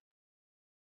that?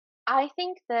 I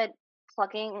think that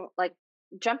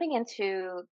jumping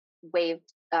into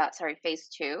phase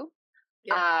two,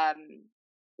 Yeah. um,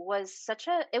 was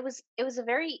a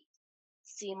very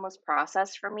seamless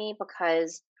process for me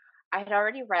because I had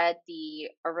already read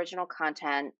the original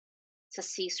content to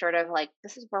see sort of like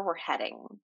this is where we're heading,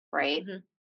 right?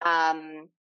 Hmm. Um,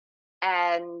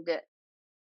 and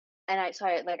I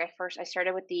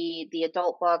started with the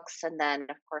adult books, and then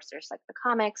of course there's like the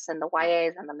comics and the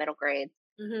YAs and the middle grades.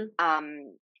 Hmm.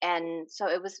 And so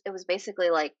it was basically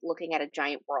like looking at a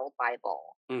giant world Bible.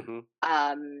 Mm-hmm.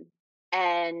 Um,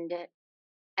 and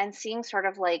seeing sort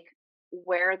of like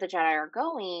where the Jedi are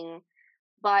going.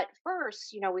 But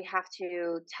first, we have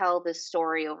to tell this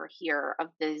story over here of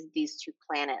these two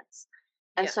planets.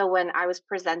 And Yeah. so when I was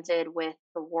presented with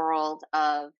the world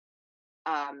of,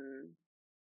 um,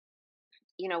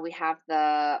 we have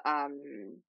the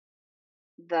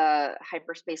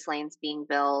hyperspace lanes being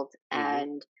built, Mm-hmm.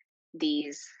 and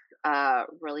these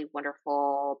really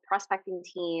wonderful prospecting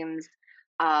teams,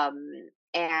 um,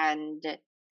 and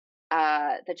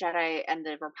the Jedi and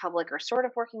the Republic are sort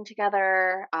of working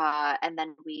together, and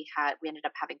then we ended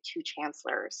up having two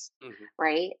chancellors, Mm-hmm.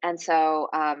 right? And so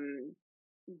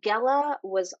Gela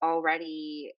was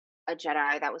already a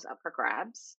Jedi that was up for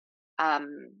grabs.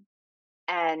 Um,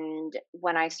 and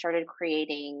when I started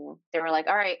creating, they were like,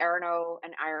 "All right, Arano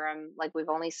and Iram, like we've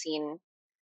seen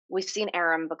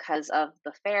Aram because of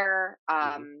the fair,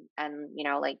 Mm-hmm. and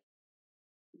like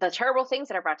the terrible things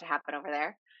that are about to happen over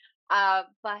there.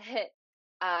 But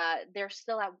they're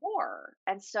still at war,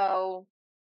 and so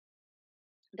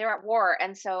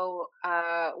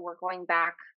we're going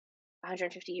back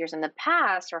 150 years in the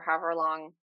past, or however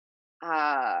long,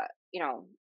 uh, you know,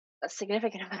 a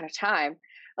significant amount of time.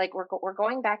 Like we're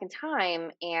going back in time,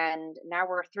 and now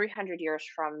we're 300 years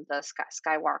from the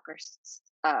Skywalker's,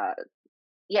 the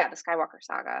Skywalker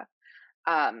saga,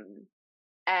 um,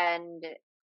 and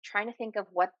trying to think of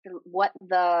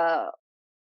the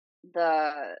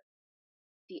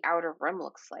the outer rim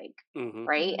looks like, Mm-hmm.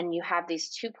 right? Hmm. And you have these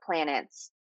two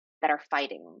planets that are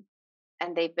fighting,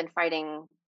 and they've been fighting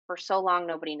for so long,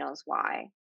 nobody knows why,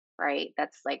 right?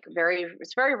 That's like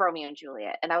it's very Romeo and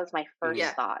Juliet. And that was my first Mhm.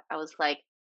 Yeah. thought. I was like,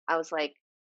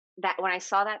 that when I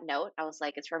saw that note, I was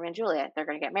like, it's Romeo and Juliet. They're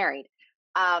going to get married.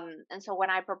 And so when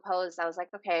I proposed, I was like,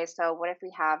 okay, so what if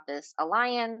we have this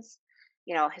alliance?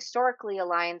 You know, historically,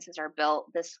 alliances are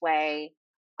built this way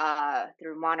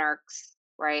through monarchs,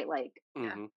 right? Like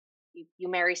Yeah. Mhm. you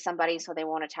marry somebody so they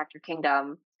won't attack your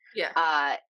kingdom. Yeah.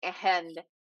 Uh, and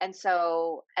and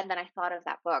then I thought of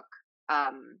that book,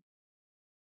 um,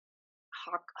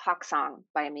 Hawk Song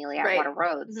by Amelia Right. Atwater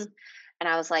Rhodes, Mhm. and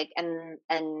I was like, and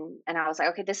I was like,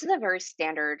 okay, this is a very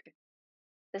standard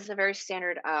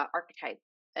archetype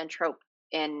and trope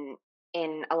in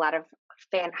a lot of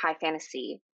high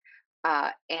fantasy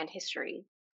and history.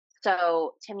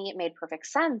 So to me, it made perfect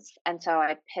sense, and so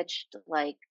I pitched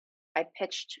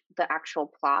the actual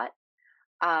plot,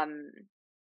 um,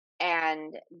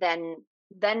 and then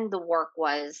the work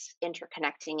was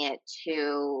interconnecting it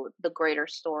to the greater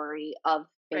story of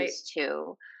Right. Phase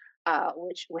Two,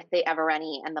 which with the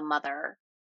Evereni and the mother.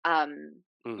 Um,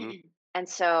 Mhm. and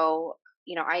so,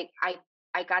 you know, I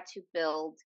got to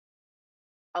build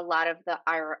a lot of the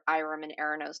Iram and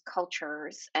Aranos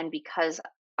cultures, and because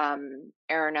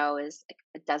Arano is like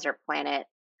a desert planet,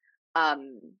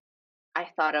 um, I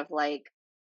thought of like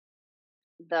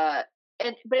but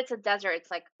it's a desert.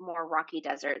 It's like more rocky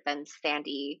desert than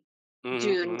sandy Mhm.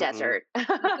 dune Mhm. Mhm. desert.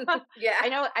 Yeah.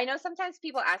 I know sometimes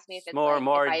people ask me if It's it's like if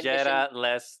more I envision, Jeddah,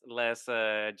 less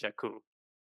Jakku.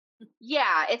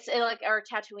 yeah, it's like, or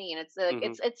Tatooine. It's like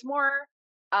Mhm. it's more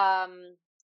um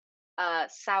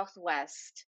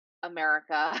southwest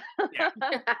America, Yeah.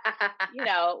 you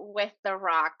know, with the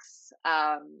rocks,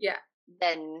 Yeah.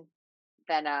 than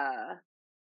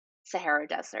Sahara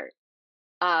Desert.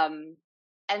 Um,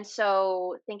 and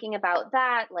so thinking about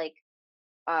that, like,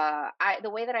 I the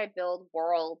way that I build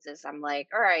worlds is I'm like,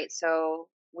 all right, so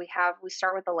we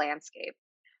start with the landscape,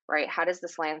 right? How does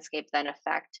this landscape then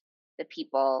affect the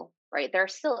people, right? There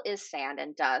still is sand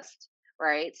and dust,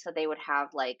 right? So they would have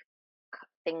like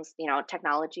things, you know,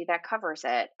 technology that covers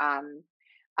it.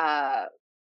 Uh,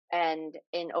 and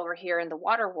in over here in the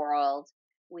water world,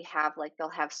 we have like they'll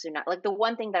have tsunami. Like the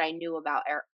one thing that I knew about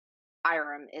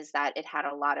Iram is that it had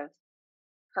a lot of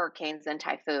hurricanes and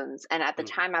typhoons. And at the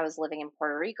Mhm. time I was living in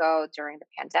Puerto Rico during the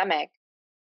pandemic,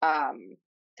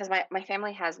 because my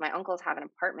family has my uncles have an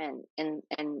apartment in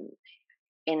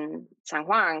San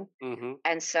Juan, Mhm.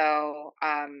 and so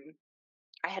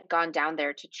I had gone down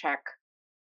there to check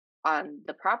on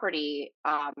the property,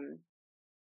 on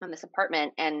this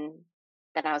apartment, and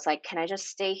then I was like, can I just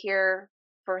stay here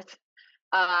for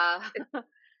uh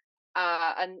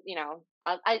and you know,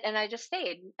 I just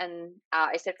stayed, and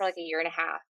I stayed for like a year and a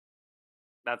half,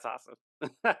 That's awesome.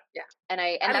 Yeah. and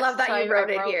I that's love so that you I wrote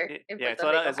it wrote, here in Yeah,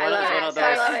 Puerto Rico. it's I love it's one it. yeah, of so I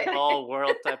those love it. small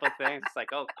world type of things. It's like,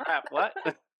 oh crap, what?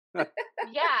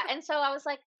 yeah, and so I was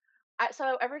like,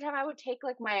 so every time I would take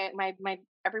like my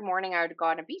every morning I would go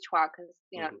on a beach walk because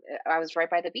you know Mhm. I was right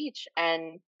by the beach,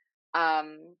 and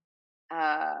um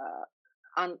uh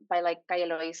on by like Calle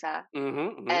Loiza,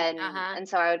 Mhm. Mhm. Uh-huh. and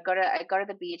so I go to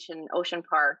the beach in Ocean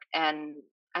Park and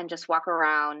just walk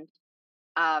around,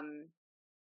 um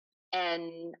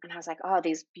and I was like, oh,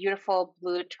 these beautiful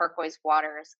blue turquoise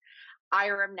waters.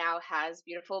 Iram now has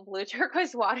beautiful blue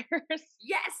turquoise waters.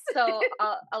 Yes. So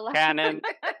a lot, Canon,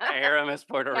 Aramis,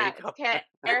 Puerto yeah, it's Rico.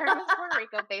 Iram is Puerto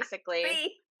Rico basically.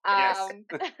 See? Yes.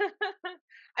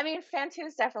 I mean, Fantu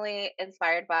is definitely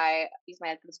inspired by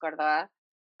Ismael Cruz Cordova.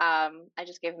 I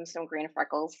just gave him some green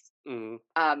freckles. Mhm.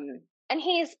 Um, and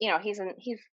he's, you know, he's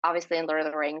obviously in Lord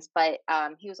of the Rings, but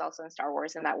he was also in Star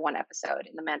Wars in that one episode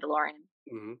in The Mandalorian.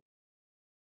 Mhm.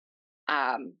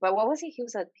 But what was he? He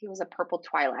was a purple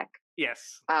Twi'lek.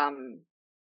 Yes. Um,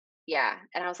 yeah,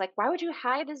 and I was like, why would you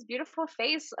hide his beautiful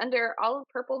face under all of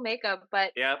purple makeup?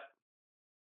 But Yep.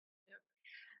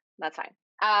 that's fine.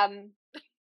 Um,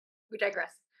 We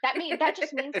digress. that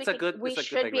just means we It's a good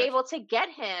should be digression. able to get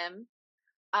him,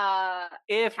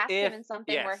 cast him If in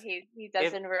something where yes, he if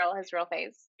doesn't his real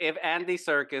face. if Andy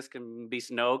Serkis can be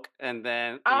Snoke and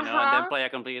then Uh and then huh. play a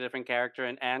completely different character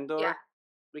in Yeah. Andor,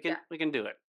 Yeah. we can do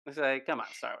it. It's like, come on,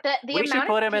 Star Wars. The We should amount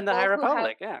of put him in the High people who have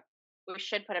Republic. Yeah. we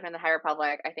should put him in the High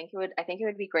Republic. I think he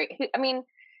would be great. I mean,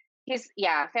 he's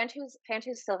yeah. Fantu's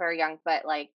still very young, but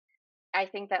like I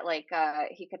think that like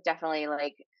he could definitely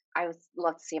like I would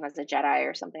love to see him as a Jedi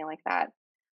or something like that.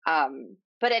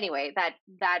 But anyway,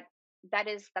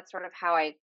 that's sort of how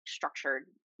I structured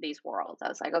these worlds. I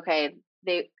was like, okay,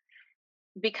 they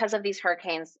because of these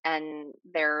hurricanes and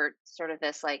they're sort of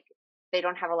this like they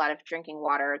don't have a lot of drinking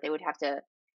water. They would have to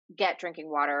get drinking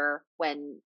water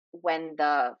when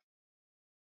the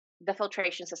the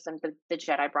filtration system, the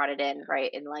Jedi brought it in, right?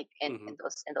 In like Hmm. in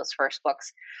those first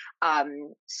books.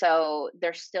 So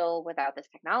they're still without this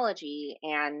technology,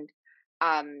 and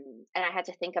I had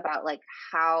to think about like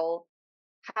how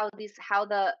how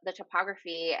the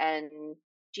topography and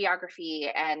geography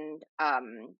and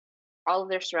all of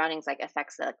their surroundings like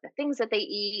affects the things that they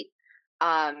eat,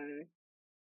 um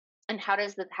and how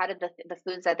did the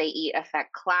foods that they eat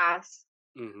affect class,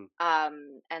 Hmm.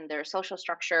 and their social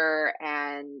structure,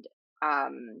 and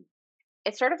um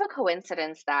it's sort of a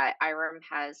coincidence that Iram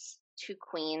has two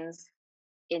queens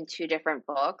in two different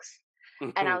books.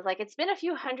 And I Hmm. was like, it's been a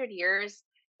few hundred years.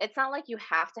 It's not like you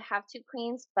have to have two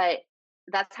queens, but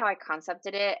that's how I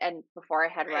concepted it. And before I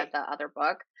had read Right. the other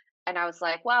book, and I was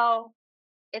like, well,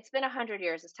 it's been 100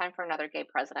 years. It's time for another gay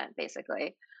president,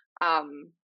 basically.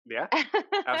 Um, Yeah,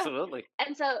 absolutely.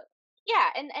 and so, yeah,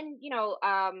 and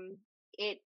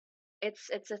it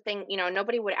it's a thing.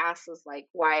 Nobody would ask us like,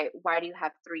 why do you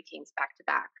have three kings back to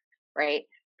back, right?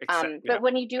 Except, yeah, But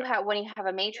when you do yeah. have when you have a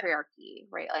Yeah. matriarchy,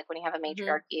 right? Like when you have a Hmm.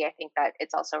 matriarchy, I think that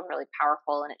it's also really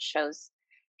powerful and it shows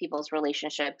people's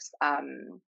relationships.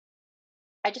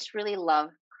 I just really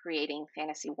love creating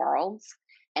fantasy worlds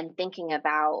and thinking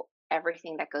about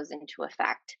everything that goes into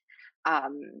effect.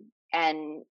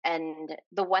 And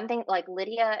the one thing, like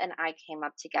Lydia and I came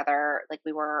up together, like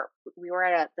we were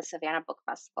at the Savannah Book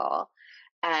Festival,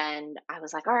 and I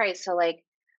was like, all right, so like,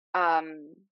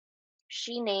 um,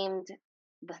 she named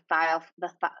the Thyle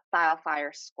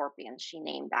Fire scorpion. She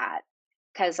named that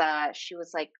because she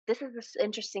was like, this is this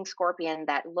interesting scorpion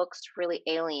that looks really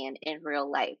alien in real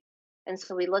life. And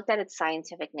so we looked at its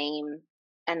scientific name,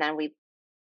 and then we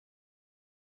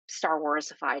Star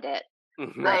Warsified it,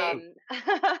 Hmm. Right. um,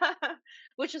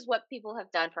 which is what people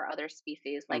have done for other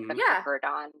species like the Hmm. Yeah.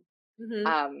 Carcharodon. Hmm.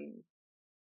 Um,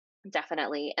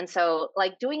 Definitely. And so,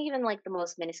 like, doing even like the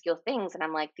most minuscule things, and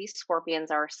I'm like, these scorpions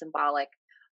are symbolic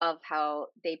of how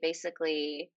they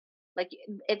basically, like,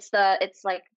 it's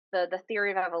like the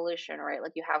theory of evolution, right?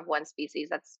 Like, you have one species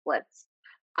that splits,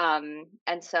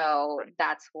 and so Right.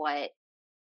 that's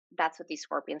what these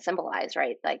scorpions symbolize,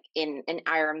 right? Like in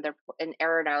Irem, they're in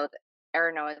Arano,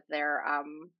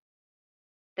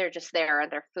 they're just there,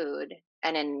 they're food,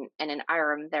 and in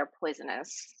Irem, they're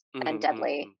poisonous and Hmm.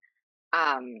 deadly. Hmm.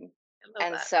 Um, I love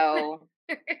and that. so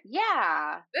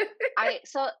yeah, I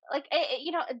so like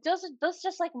those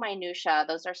just like minutia.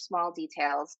 Those are small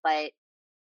details, but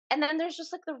and then there's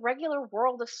just like the regular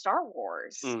world of Star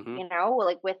Wars, Hmm.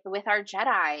 like with our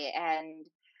Jedi. And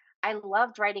I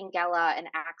loved writing Gela and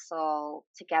Axel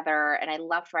together, and I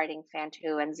loved writing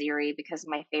Fantu and Ziri because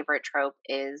my favorite trope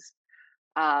is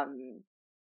um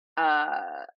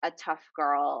a tough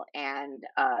girl and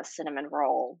a cinnamon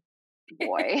roll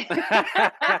boy.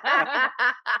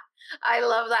 I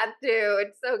love that too.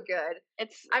 It's so good.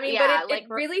 It's I mean, but yeah, it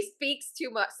really speaks too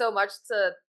much so much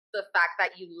to the fact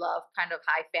that you love kind of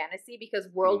high fantasy because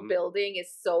world Hmm. building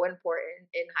is so important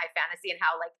in high fantasy and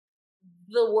how like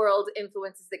the world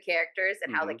influences the characters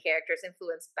and how the Hmm. characters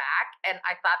influence back. And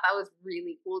I thought that was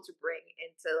really cool to bring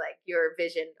into like your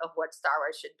vision of what Star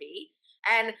Wars should be.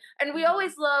 And we Mhm.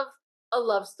 always love a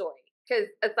love story because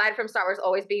aside from Star Wars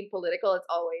always being political, it's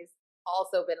always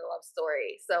also been a love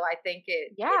story. So I think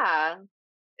Yeah.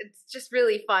 it's just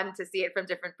really fun to see it from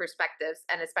different perspectives,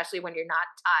 and especially when you're not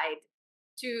tied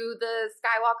to the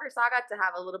Skywalker saga to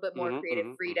have a little bit more Hmm. creative Hmm.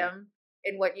 Hmm. freedom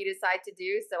in what you decide to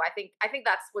do. So I think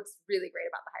that's what's really great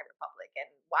about the High Republic and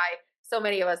why so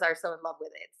many of us are so in love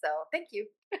with it. So thank you.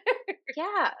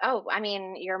 Yeah. Oh, I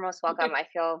mean, you're most welcome. I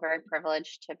feel very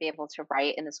privileged to be able to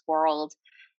write in this world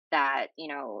that,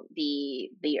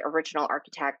 the original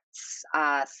architects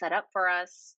set up for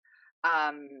us.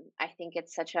 I think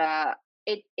it's such a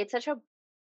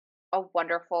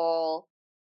wonderful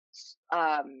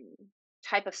um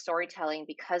type of storytelling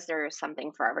because there's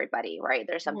something for everybody, right?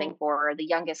 There's something Mhm. for the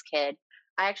youngest kid.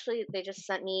 They just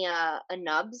sent me a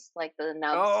Nubs, like the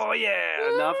Nubs Oh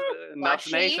yeah, Nubs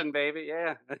plushie, Nation, baby.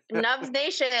 Yeah. Nubs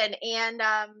Nation, and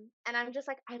I'm just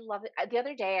like, I love it. The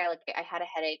other day, I had a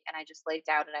headache and I just laid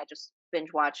down and I just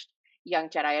binge watched Young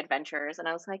Jedi Adventures, and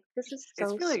I was like, this is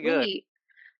It's so really good. sweet.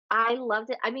 I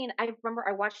loved it. I mean, I remember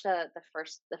I watched the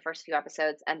first few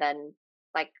episodes and then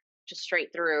like just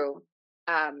straight through,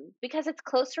 because it's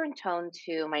closer in tone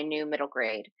to my new middle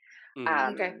grade. Hmm.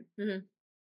 Okay. Um, Mhm.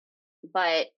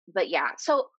 but yeah.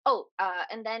 So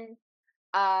and then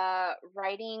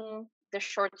writing the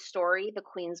short story The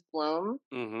Queen's Bloom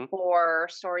Hmm. for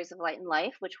Stories of Light and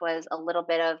Life, which was a little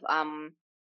bit of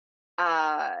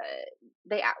uh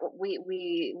they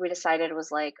we decided,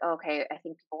 was like, okay, I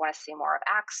think people want to see more of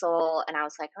Axel, and I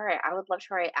was like, all right, I would love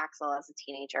to write Axel as a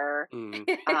teenager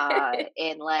Mm.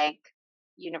 in like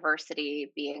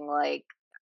university, being like,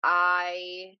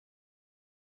 I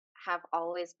have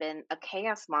always been a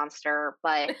chaos monster,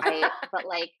 but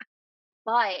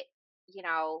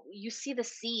you see the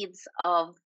seeds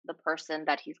of the person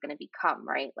that he's going to become,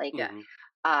 right? Like, Yeah. Mhm.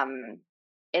 um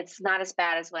it's not as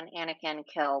bad as when Anakin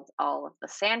killed all of the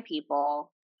sand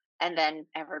people and then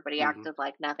everybody Mhm. acted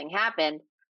like nothing happened.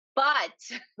 But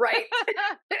Right.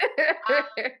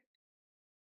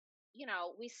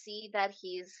 um, we see that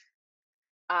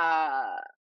uh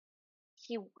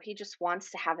he just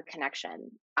wants to have a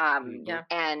connection. Mhm. Yeah.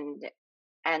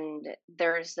 And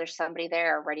there's somebody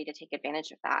there ready to take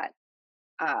advantage of that,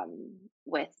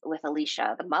 with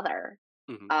Alicia, the mother.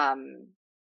 Mhm. Um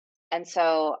and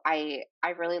so I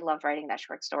really loved writing that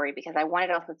short story because I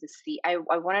wanted also to see, I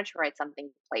wanted to write something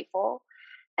playful.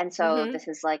 And so Hmm. this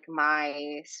is like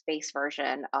my space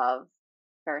version of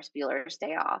Ferris Bueller's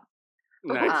Day Off.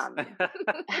 Nice. Um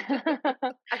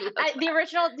I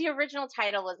love the original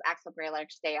title was Axel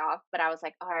Brailer's Day Off, but I was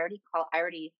like, oh, I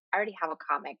already have a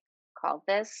comic called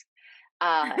this.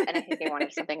 And I think they wanted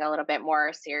that. something a little bit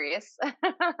more serious.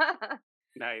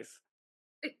 Nice.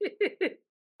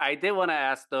 I did want to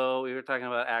ask though. We were talking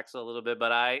about Axel a little bit,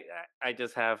 but I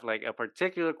just have like a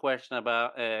particular question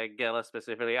about Gela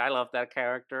specifically. I love that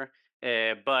character,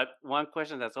 but one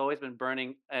question that's always been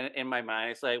burning in my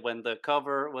mind is like when the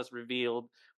cover was revealed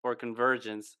for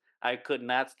Convergence, I could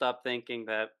not stop thinking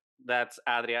that that's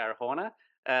Adria Arjona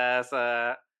as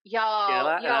Yo,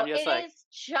 Gela, and yo, I'm just it like, is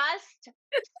just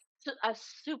a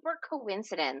super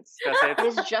coincidence. because It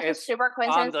is just a it's super on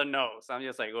coincidence. the nose. I'm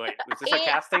just like, wait, is this a It,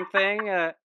 casting thing?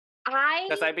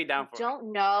 Because I I'd be down for it.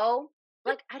 don't know.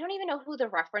 Like, I don't even know who the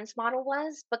reference model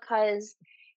was, because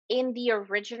in the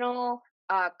original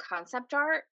concept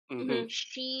art, Hmm. Hmm.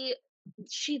 she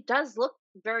does look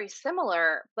very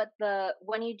similar, but the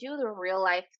when you do the real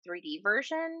life 3D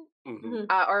version, Hmm.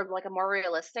 Hmm. or like a more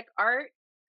realistic art,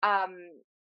 um,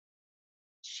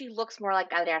 she looks more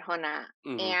like Adria Arjona.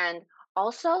 Hmm. And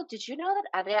also, did you know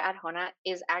that Adria Arjona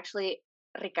is actually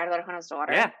Ricardo Arjona's Yeah,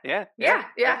 daughter? yeah, yeah. Yeah.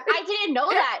 Yeah. I didn't know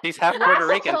Yeah. that. She's half Puerto Last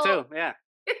Rican till too. Yeah,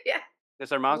 Yeah.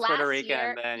 because her mom's Puerto last Rican,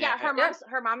 and year, then yeah, yeah, Yeah.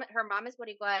 her mom is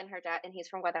Boricua, and her dad, and he's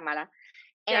from Guatemala.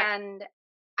 Yeah.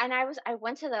 And I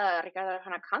went to the Ricardo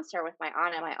Arjona concert with my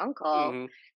aunt and my uncle, hmm,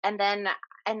 and then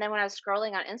when I was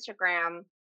scrolling on Instagram,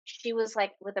 she was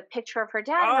like with a picture of her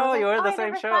dad, and I was oh, like, you're oh, the I same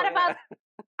never show. thought about. Yeah,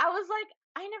 I was like,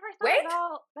 I never thought Wait.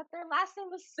 about that their last name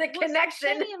The was the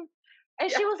connection. same. And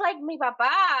Yeah. she was like, mi papa,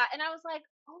 and I was like,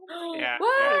 oh my yeah, yeah.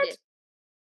 god, What?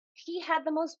 he had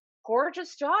the most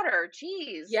gorgeous daughter.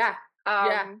 Jeez. Yeah.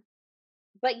 Yeah. Um,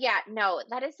 but yeah, no,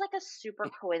 that is like a super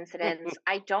coincidence.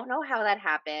 I don't know how that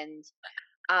happened.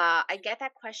 I get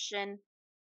that question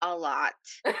a lot.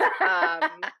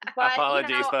 But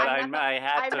Apologies, but I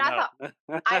had I'm to not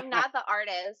know. I'm not the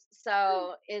artist,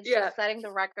 so it's Yeah. just setting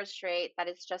the record straight that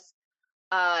it's just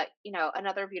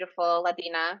another beautiful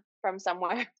Latina from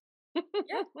somewhere.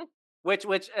 Yeah. which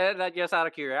just out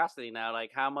of curiosity now,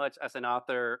 like how much as an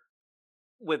author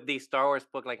with the Star Wars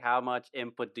book, like how much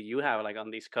input do you have like on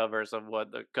these covers of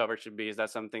what the cover should be? Is that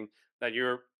something that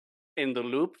you're in the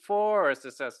loop for, or is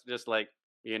this just like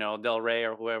Del Rey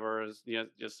or whoever is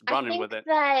just I running think with it?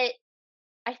 that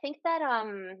I think that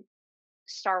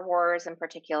Star Wars in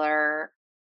particular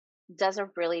does a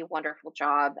really wonderful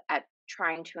job at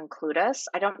trying to include us.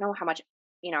 I don't know how much,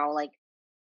 like,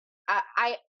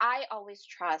 I always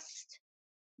trust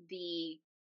the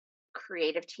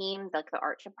creative team, like the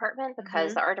art department,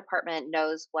 because Hmm. the art department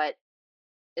knows what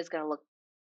is going to look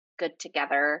good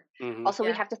together. Hmm. Also, we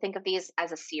Yeah. have to think of these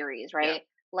as a series, Yeah. right?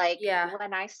 Like, Yeah.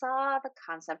 when I saw the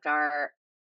concept art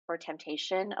for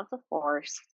Temptation of the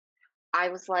Force, I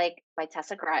was like, by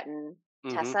Tessa Grattan, Hmm.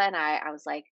 Tessa and I was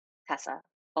like, Tessa,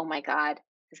 oh my God,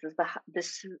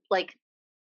 this, like,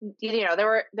 there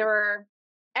were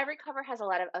every cover has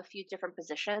a few different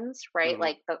positions, right? Hmm.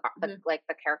 Like Hmm.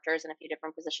 the characters in a few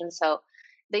different positions. So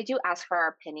they do ask for our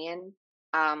opinion,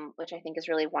 which I think is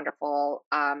really wonderful.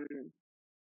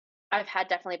 I've had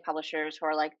definitely publishers who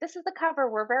are like, "This is the cover.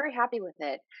 We're very happy with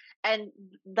it," and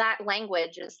that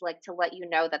language is like to let you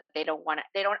know that they don't want it.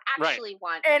 They don't Right. actually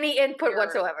want Any input your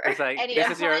whatsoever. It's like any this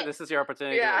Yeah. is your input. this is your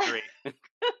opportunity to Yeah. agree.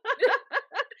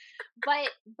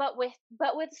 But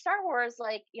with Star Wars,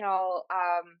 like,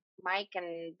 Mike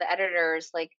and the editors,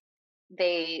 like,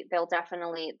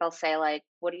 they'll say like,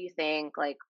 what do you think,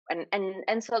 like,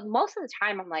 and so most of the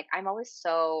time I'm always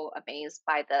so amazed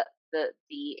by the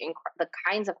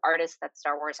kinds of artists that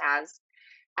Star Wars has,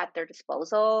 at their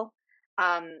disposal.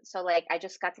 So like I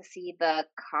just got to see the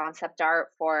concept art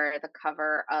for the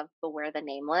cover of Beware the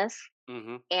Nameless,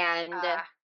 Mm-hmm. and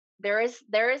there is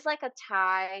like a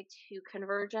tie to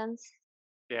Convergence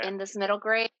Yeah. in this middle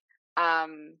grade,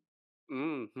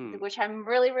 Mm-hmm. which I'm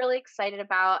really really excited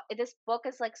about. This book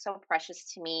is like so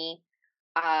precious to me,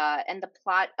 and the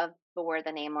plot of Beware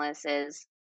the Nameless is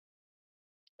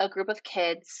a group of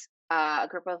kids, a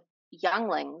group of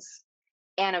younglings,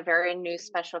 and a very new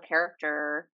special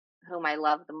character whom I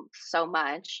love them so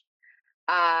much.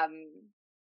 Um,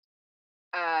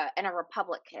 and a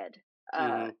Republic kid.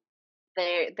 Mm-hmm.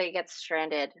 They get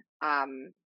stranded.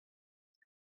 You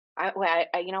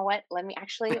know what? Let me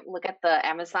actually look at the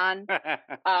Amazon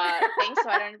thing so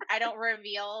I don't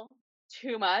reveal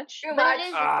too much. Too But much. it is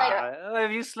it's like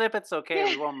If you slip, it's okay.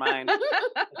 We won't mind.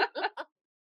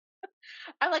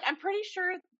 I'm pretty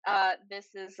sure this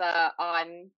is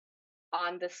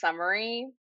on the summary.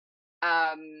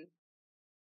 Um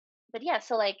but yeah,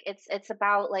 so like it's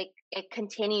about like it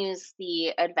continues the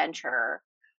adventure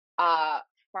uh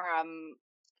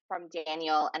from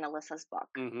Daniel and Alyssa's book.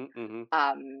 Mm-hmm.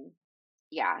 Mm-hmm.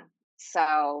 Yeah.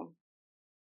 So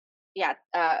yeah,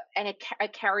 and it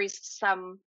carries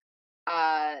some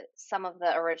of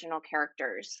the original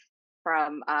characters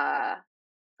from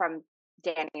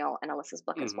Daniel and Alyssa's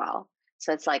book as Mm-hmm. well.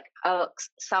 So it's like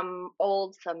some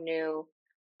old, some new,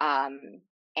 um,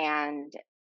 and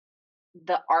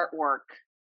the artwork,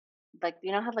 like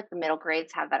you know how like the middle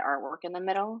grades have that artwork in the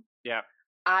middle. Yeah.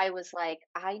 I was like,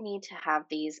 I need to have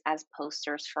these as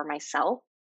posters for myself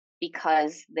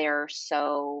because they're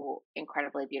so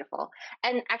incredibly beautiful.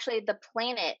 And actually, the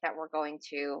planet that we're going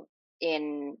to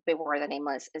in Beware the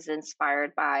Nameless is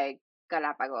inspired by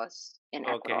Galapagos in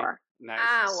Okay. Ecuador. Nice.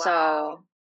 Ah, wow. So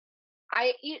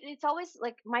it's always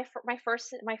like my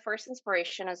first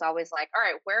inspiration is always like, all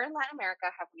right, where in Latin America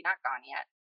have we not gone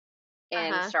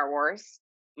yet in Star Wars?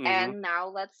 Mm-hmm. And now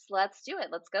let's do it.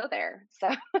 Let's go there. So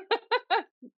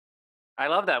I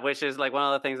love that, which is like one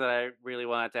of the things that I really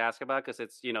wanted to ask about because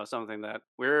it's something that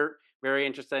we're very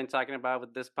interested in talking about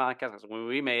with this podcast. 'Cause when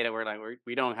we made it, we're like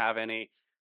we don't have any,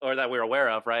 or that we're aware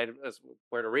of, right? As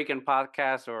Puerto Rican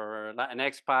podcasts or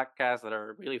Latinx podcasts that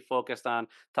are really focused on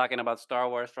talking about Star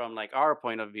Wars from like our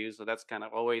point of view. So that's kind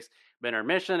of always been our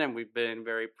mission, and we've been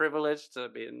very privileged to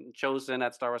be chosen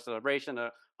at Star Wars Celebration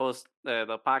to host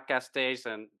the podcast stage,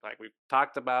 and like we've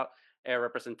talked about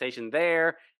representation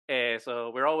there.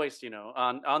 So we're always,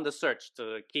 on the search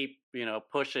to keep,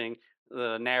 pushing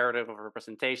the narrative of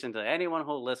representation to anyone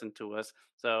who'll listen to us.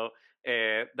 So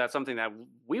that's something that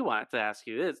we wanted to ask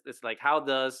you. It's like, how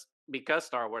does, because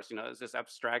Star Wars, is this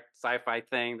abstract sci-fi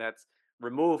thing that's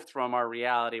removed from our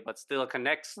reality, but still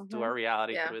connects to our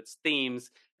reality through its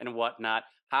themes and whatnot.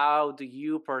 How do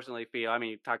you personally feel? I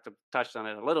mean, you touched on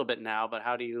it a little bit now, but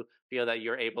how do you feel that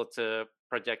you're able to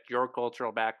project your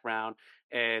cultural background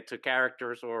to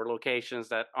characters or locations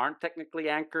that aren't technically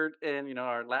anchored in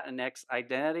our Latinx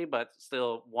identity, but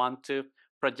still want to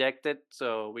project it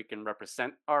so we can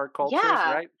represent our cultures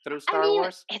right through Star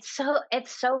Wars? it's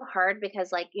so hard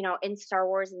because like in Star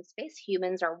Wars in space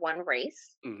humans are one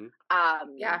race.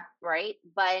 Right,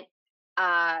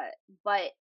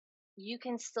 but you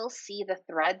can still see the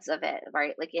threads of it,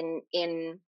 right? Like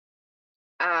in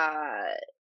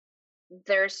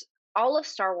there's all of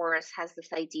Star Wars has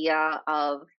this idea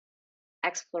of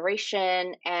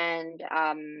exploration and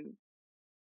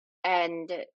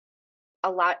a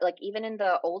lot, like even in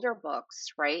the older books,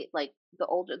 right? Like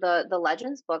the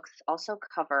Legends books also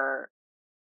cover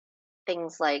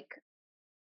things like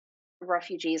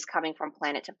refugees coming from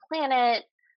planet to planet,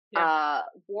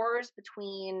 wars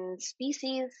between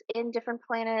species in different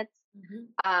planets,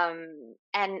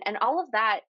 and all of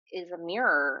that is a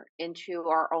mirror into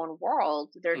our own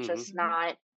world. They're just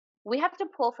not. We have to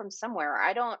pull from somewhere.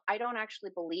 I don't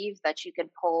actually believe that you can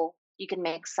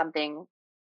make something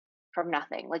from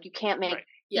nothing. Like you can't make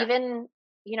even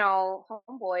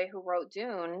homeboy who wrote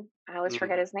Dune. I always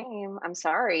forget his name. I'm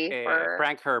sorry for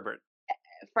Frank Herbert.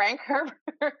 Frank Herbert.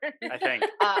 I think.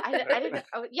 I didn't.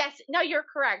 Oh, yes, no, you're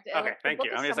correct. Okay, thank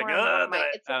you. I mean, it's like, did I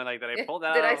pull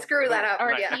that? Did I screw that up?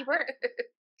 Or Hebert.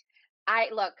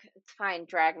 Look, it's fine.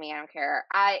 Drag me. I don't care.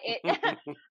 I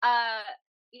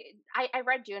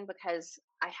read Dune because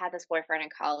I had this boyfriend in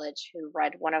college who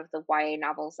read one of the YA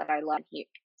novels that I love.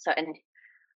 So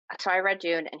I read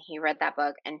Dune, and he read that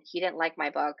book, and he didn't like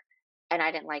my book, and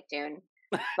I didn't like Dune.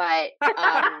 But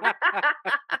I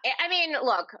mean,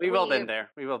 look, we've all been there.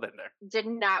 Did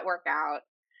not work out.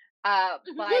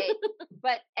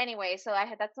 But anyway, so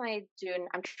that's my Dune.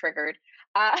 I'm triggered.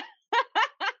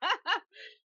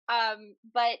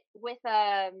 But with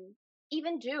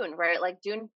even Dune, right? Like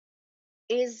Dune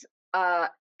is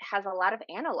has a lot of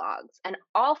analogs, and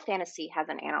all fantasy has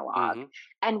an analog. Mm-hmm.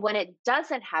 And when it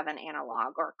doesn't have an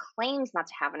analog or claims not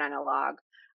to have an analog,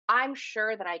 I'm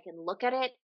sure that I can look at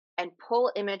it and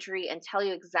pull imagery and tell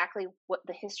you exactly what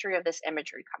the history of this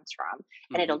imagery comes from. And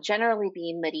Mm-hmm. it'll generally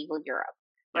be medieval Europe,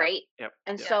 Yep. right? Yep.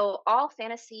 And Yep. so all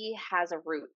fantasy has a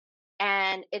root.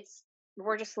 And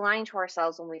we're just lying to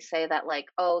ourselves when we say that, like,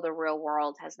 oh, the real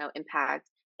world has no impact.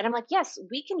 And I'm like, yes,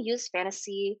 we can use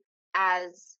fantasy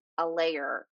as a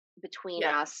layer between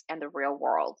Yeah. us and the real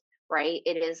world, right?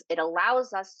 It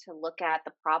allows us to look at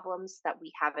the problems that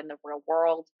we have in the real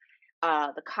world,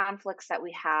 the conflicts that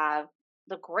we have,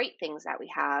 the great things that we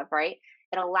have, right?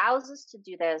 It allows us to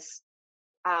do this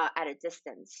at a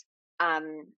distance,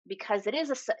 because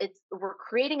we're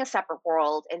creating a separate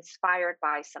world inspired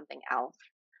by something else.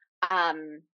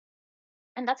 um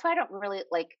and that's why I don't really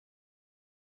like,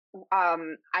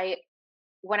 I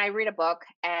when I read a book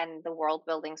and the world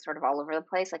building sort of all over the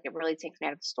place, like, it really takes me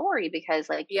out of the story, because,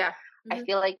 like, Yeah. I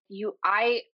feel like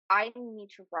I need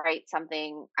to write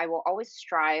something. I will always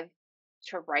strive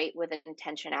to write with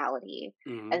intentionality.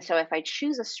 Mm-hmm. And so if I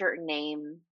choose a certain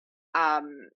name,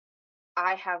 um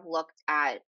I have looked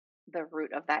at the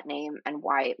root of that name and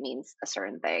why it means a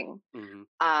certain thing. Mm-hmm.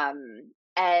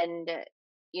 And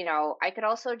I could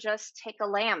also just take a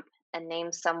lamp and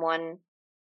name someone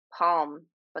Palm,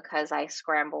 because I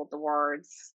scrambled the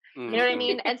words. You know what I Mm-hmm.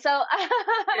 mean? And so,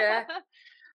 Yeah.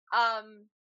 um,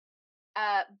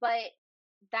 but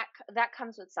that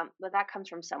comes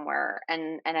from somewhere,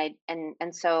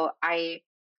 and so I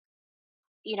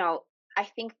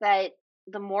think that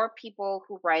the more people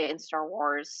who write in Star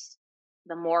Wars,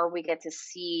 the more we get to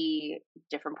see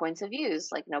different points of views,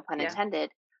 like, no pun Yeah.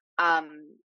 intended.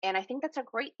 And I think that's a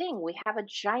great thing. We have a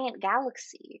giant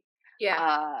galaxy,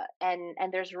 Yeah.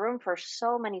 and there's room for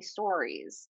so many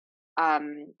stories. I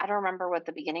don't remember what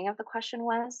the beginning of the question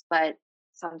was, but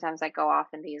sometimes I go off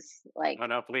in these, like, Oh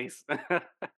no, please.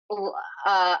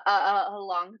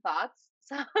 long thoughts.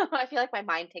 So I feel like my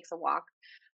mind takes a walk.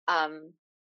 Um,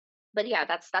 but yeah,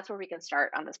 that's where we can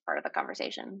start on this part of the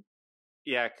conversation.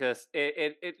 Yeah, because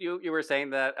you were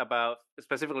saying that about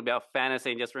specifically about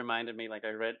fantasy, and just reminded me, like, I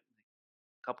read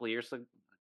a couple of years ago,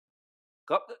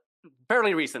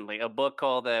 fairly recently, a book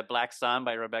called Black Sun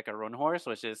by Rebecca Roanhorse,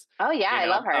 which is, Oh yeah, you I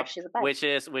know, love her. She's the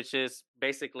best. which is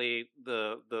basically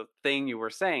the thing you were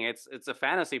saying. It's a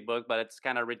fantasy book, but it's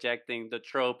kind of rejecting the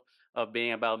trope of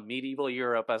being about medieval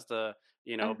Europe as the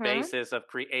Mhm. basis of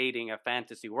creating a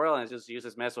fantasy world, and it just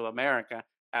uses Mesoamerica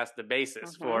as the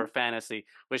basis for Mhm. fantasy,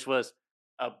 which was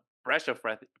a breath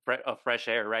of fresh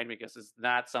air, right? Because it's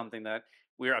not something that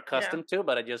we're Yeah. accustomed to,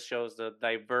 but it just shows the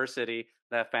diversity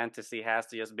that fantasy has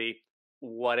to just be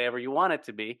whatever you want it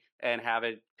to be, and have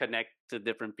it connect to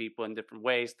different people in different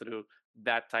ways through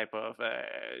that type of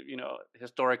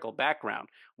historical background,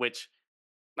 which,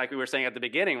 like we were saying at the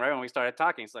beginning, right, when we started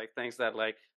talking, it's like things that,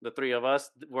 like, the three of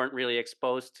us weren't really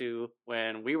exposed to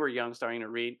when we were young, starting to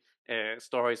read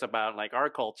stories about, like, our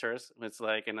cultures. It's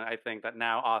like, and I think that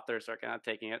now authors are kind of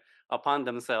taking it upon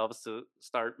themselves to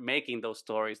start making those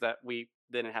stories that we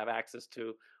didn't have access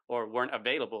to, or weren't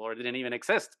available, or didn't even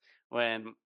exist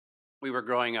when we were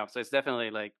growing up. So it's definitely,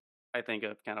 like, I think,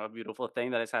 a kind of a beautiful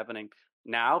thing that is happening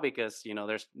now, because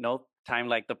there's no time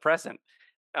like the present.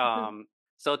 um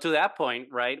so to that point,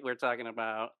 right, we're talking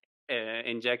about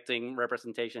injecting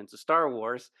representation into Star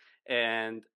Wars,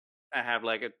 and I have,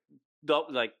 like,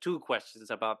 like, two questions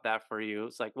about that for you.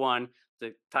 It's like, one,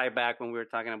 to tie back when we were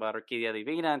talking about Orquídea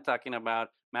Divina and talking about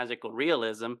magical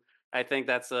realism. I think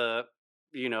that's a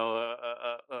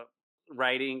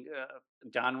writing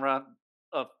genre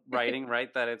of writing,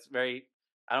 right? That it's very,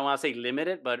 I don't want to say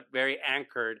limited, but very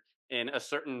anchored in a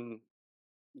certain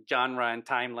genre and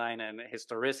timeline and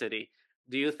historicity.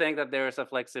 Do you think that there is a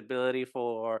flexibility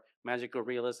for magical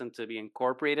realism to be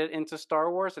incorporated into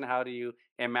Star Wars, and how do you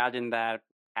imagine that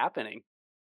happening?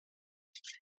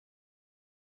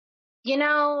 You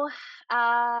know,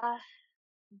 uh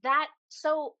that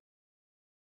so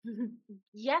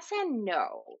yes and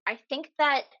no. I think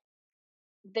that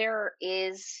there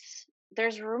is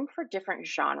there's room for different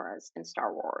genres in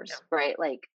Star Yeah. Wars, right?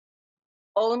 Like,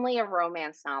 only a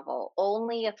romance novel,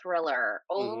 only a thriller,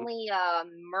 Mm-hmm. only a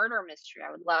murder mystery.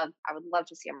 I would love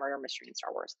to see a murder mystery in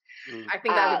Star Wars. I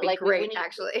think that would be Like, we great, need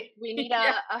actually. we need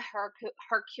Yeah. a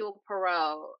Hercule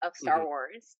Poirot of Mm-hmm. Star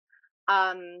Wars.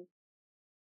 Um,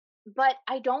 but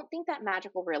I don't think that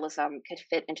magical realism could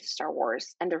fit into Star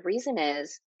Wars, and the reason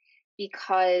is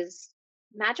because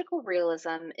magical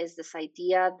realism is this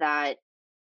idea that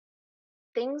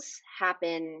things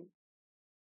happen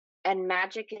and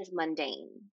magic is mundane.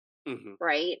 Hmm.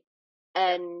 right?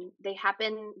 And they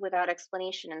happen without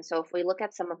explanation. And so if we look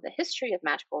at some of the history of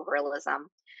magical realism,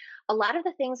 a lot of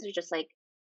the things are just like,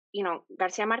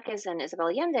 Garcia Marquez and Isabel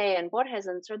Allende and Borges,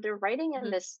 and so they're writing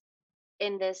Hmm.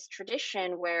 in this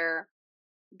tradition where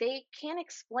they can't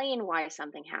explain why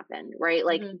something happened, right?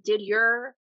 Like, Hmm. did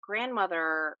your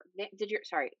grandmother, did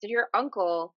your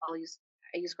uncle, I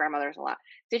use grandmothers a lot.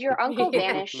 Did your uncle Yeah.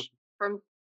 vanish from,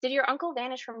 did your uncle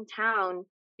vanish from town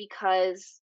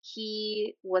because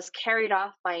he was carried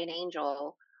off by an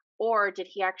angel? Or did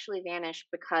he actually vanish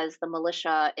because the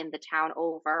militia in the town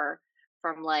over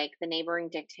from like the neighboring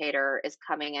dictator is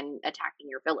coming and attacking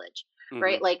your village, Hmm.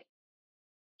 right? Like,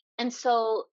 and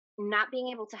so not being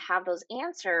able to have those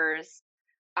answers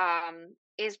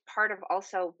is part of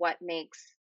also what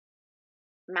makes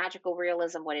magical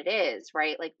realism what it is,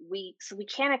 right? Like we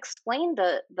can't explain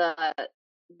the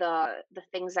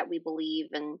things that we believe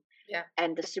Yeah.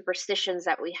 and the superstitions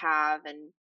that we have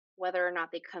and whether or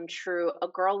not they come true. A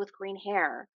girl with green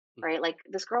hair, right? Like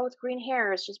this girl with green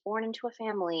hair is just born into a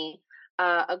family.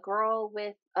 A girl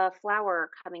with a flower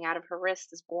coming out of her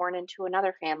wrist is born into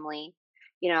another family.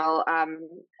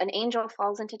 An angel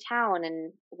falls into town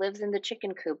and lives in the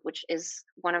chicken coop, which is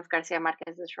one of Garcia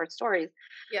Marquez's short stories.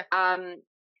 Yeah. Um,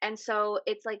 and so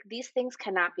it's like these things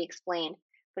cannot be explained.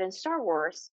 But in Star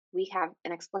Wars, we have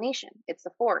an explanation. It's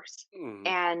the Force, Hmm.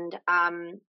 and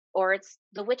or it's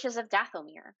the Witches of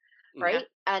Dathomir, Hmm. right?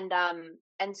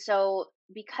 And so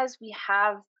because we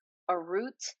have a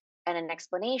root and an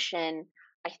explanation,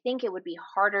 I think it would be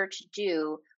harder to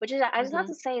do. Which is, I was not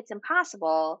Hmm. to say it's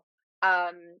impossible,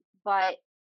 um, but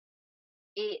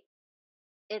it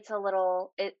it's a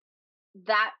little it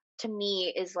that to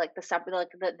me is like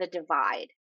the divide.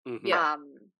 Hmm. Yeah.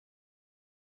 Um,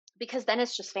 because then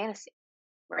it's just fantasy,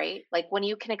 right? Like when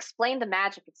you can explain the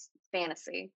magic, it's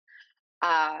fantasy.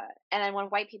 And then when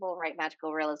white people write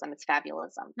magical realism, it's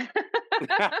fabulism.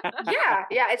 Yeah,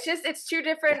 yeah. It's two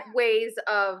different ways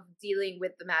of dealing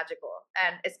with the magical,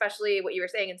 and especially what you were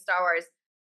saying in Star Wars.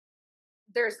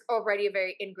 There's already a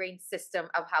very ingrained system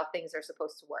of how things are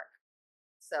supposed to work.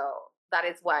 So that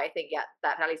is why I think, yeah,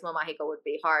 that Realismo Mágico would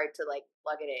be hard to like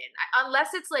plug it in,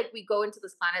 unless it's like we go into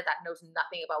this planet that knows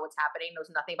nothing about what's happening, knows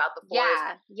nothing about the Force,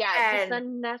 Yeah, yeah, just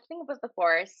and nothing but the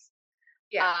Force.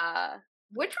 yeah, Uh,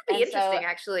 which would be and so, interesting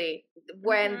actually,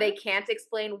 when mhm. they can't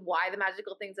explain why the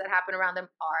magical things that happen around them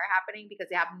are happening because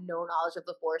they have no knowledge of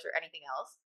the Force or anything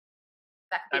else.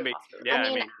 That could I be a mean, possibility. I yeah, I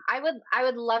mean, mean, I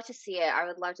would love to see it. I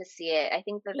would love to see it. I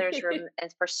think that there's room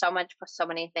for so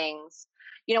many things.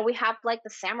 We have like the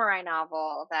samurai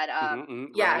novel that Yeah, Ronan,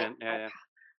 yeah,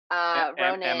 Emma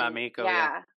Ronin, Miko,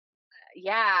 yeah.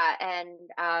 yeah, and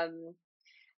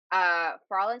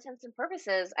for all intents and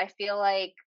purposes, I feel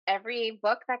like every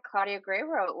book that Claudia Gray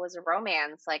wrote was a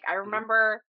romance. Like I Hmm.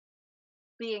 remember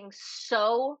being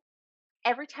so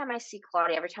every time I see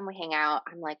Claudia, every time we hang out,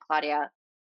 I'm like, Claudia,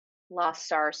 Lost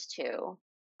Stars too.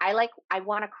 I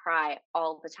want to cry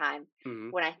all the time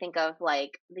Hmm. when I think of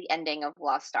like the ending of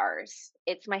Lost Stars.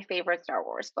 It's my favorite Star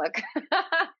Wars book.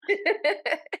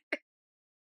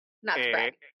 not to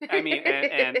brag. I mean,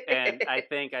 and I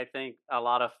think a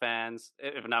lot of fans,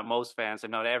 if not most fans,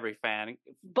 if not every fan, feels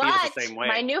the But same my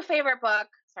way. new favorite book,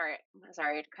 sorry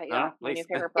to cut you No, no, off. My new please.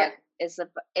 favorite Yeah. book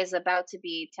is about to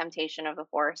be Temptation of the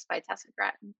Force by Tessa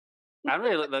Gratton. I'm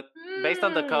really based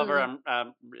on the cover. Mm,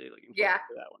 I'm really looking yeah. forward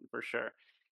to that one for sure.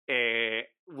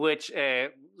 Which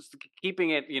keeping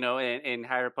it, in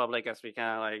High Republic as we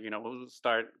kind of like, we'll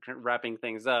start wrapping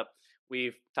things up.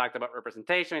 We've talked about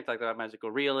representation, we talked about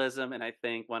magical realism, and I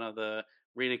think one of the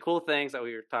really cool things that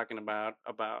we were talking about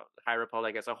High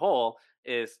Republic as a whole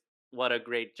is what a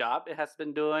great job it has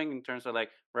been doing in terms of like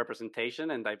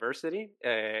representation and diversity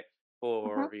Hmm.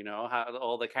 for how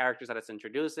all the characters that it's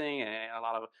introducing, and a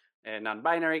lot of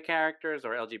non-binary characters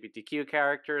or LGBTQ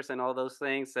characters and all those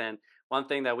things. And one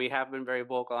thing that we have been very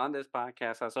vocal on this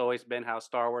podcast has always been how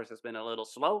Star Wars has been a little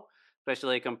slow,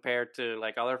 especially compared to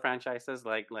like other franchises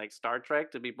like Star Trek.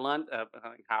 To be blunt,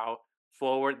 how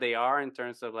forward they are in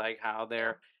terms of like how Yeah.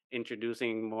 they're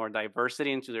introducing more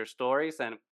diversity into their stories.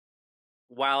 And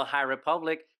while High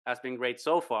Republic has been great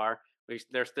so far,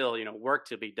 there's still work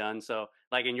to be done. So,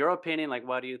 like in your opinion, like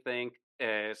what do you think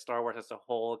Star Wars as a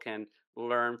whole can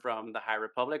learn from the High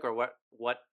Republic, or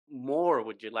what more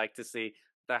would you like to see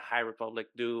the High Republic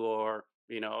do, or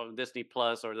Disney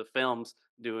Plus or the films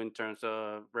do in terms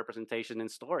of representation in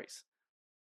stories?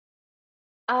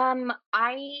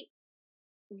 I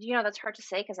that's hard to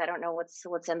say because I don't know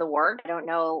what's in the work. I don't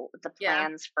know the Yeah.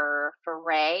 plans for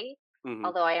Ray, Hmm.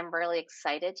 although I am really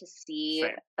excited to see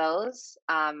Same. those.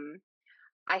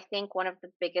 I think one of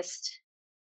the biggest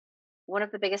one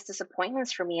of the biggest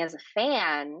disappointments for me as a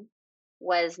fan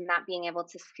was not being able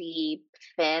to see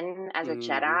Finn as a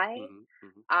Jedi.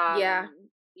 Yeah.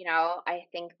 You know, I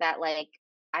think that like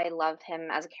I love him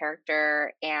as a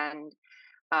character, and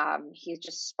he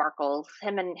just sparkles.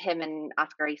 Him and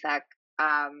Oscar Isaac,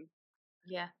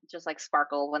 Yeah. just like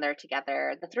sparkle when they're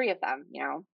together. The three of them, you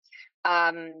know.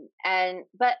 And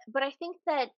but I think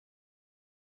that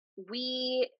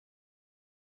we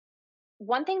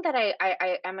one thing that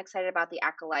I am excited about the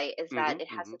Acolyte is that it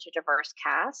has such a diverse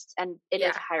cast, and it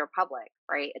is Yeah. High Republic,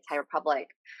 right? It's High Republic.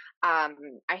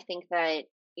 I think that,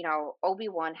 you know,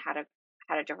 Obi-Wan had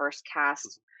a diverse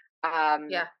cast.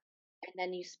 Yeah. And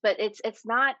then but it's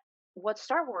not what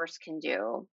Star Wars can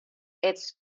do.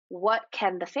 It's what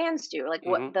can the fans do? Like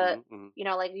what the you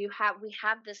know, like we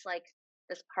have this like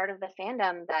this part of the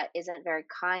fandom that isn't very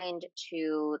kind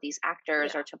to these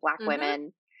actors or to Black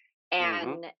women,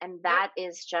 and that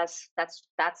is just that's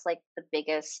like the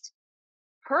biggest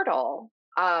hurdle.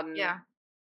 Yeah.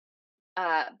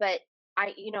 But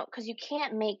I, you know, because you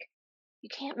can't make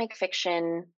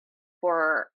fiction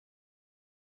for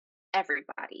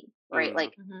everybody, right?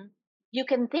 Like you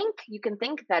can think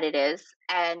that it is,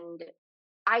 and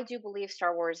I do believe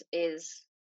Star Wars is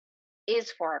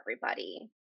for everybody,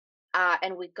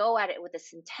 and we go at it with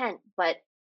this intent, but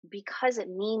because it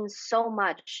means so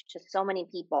much to so many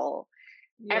people,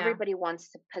 everybody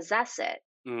wants to possess it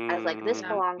as like, this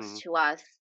belongs to us.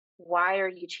 Why are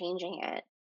you changing it?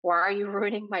 Why are you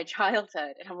ruining my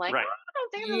childhood? And I'm like, Right.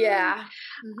 Yeah.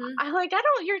 I'm like, I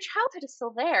don't. Your childhood is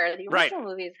still there. The original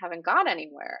movies haven't gone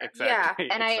anywhere.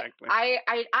 Exactly. And exactly.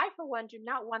 I for one do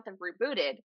not want them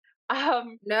rebooted.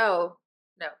 No.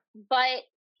 But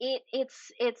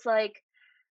it's like,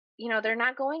 you know, they're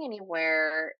not going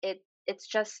anywhere. It's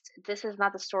just, this is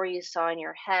not the story you saw in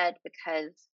your head,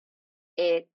 because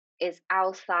it is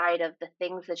outside of the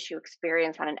things that you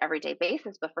experience on an everyday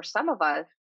basis. But for some of us,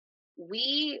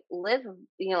 we live,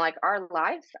 you know, like our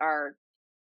lives are,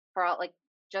 for all, like,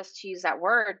 just to use that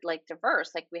word, like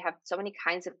diverse. Like we have so many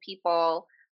kinds of people.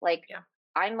 Like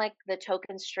I'm like the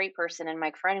token straight person in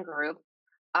my friend group,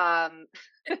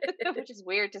 which is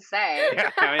weird to say.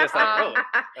 Yeah, I mean, it's like, oh,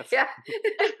 that's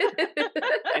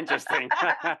interesting.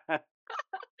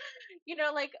 You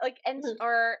know, like and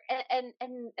or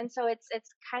and so it's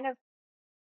kind of,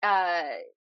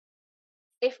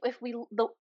 if the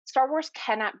Star Wars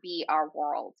cannot be our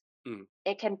world.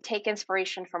 It can take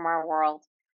inspiration from our world,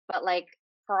 but like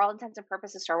for all intents and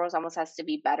purposes, Star Wars almost has to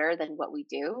be better than what we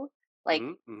do. Like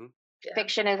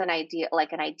fiction is an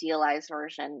idealized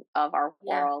version of our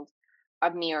world, a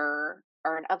mirror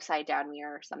or an upside down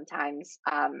mirror sometimes.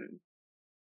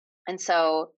 And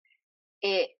so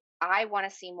I want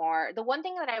to see more. The one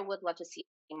thing that I would love to see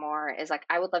more is, like,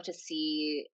 I would love to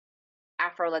see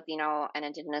Afro Latino and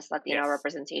Indigenous Latino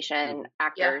representation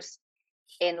actors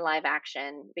in live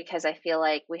action, because I feel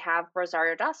like we have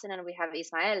Rosario Dawson and we have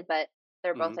Ismael, but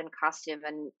they're both in costume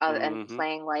and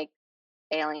playing like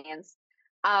aliens.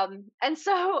 And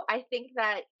so I think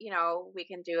that, you know, we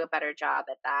can do a better job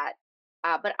at that.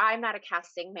 But I'm not a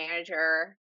casting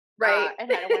manager, right?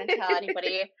 And I don't want to tell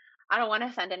anybody. I don't want to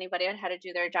offend anybody on how to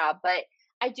do their job, but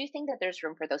I do think that there's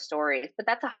room for those stories. But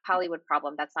that's a Hollywood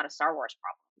problem. That's not a Star Wars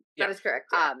problem. That is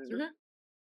correct.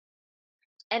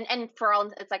 And for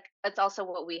all, it's like, it's also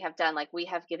what we have done. Like we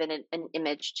have given an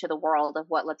image to the world of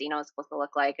what Latino is supposed to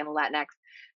look like, and Latinx,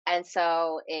 and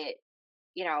so it,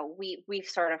 you know, we've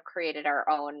sort of created our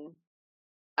own,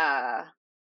 but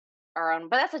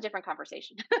that's a different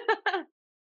conversation.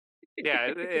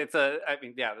 Yeah, it's a. I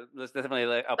mean, yeah, there's definitely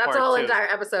like a that's part a whole two. entire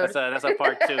episode. That's a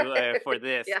part two for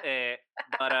this. Yeah.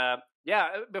 But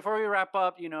before we wrap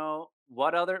up, you know,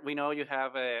 what other? We know you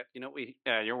have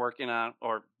you're working on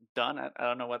or done. I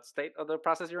don't know what state of the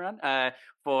process you're on.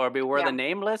 For Beware the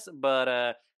Nameless, but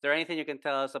is there anything you can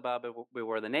tell us about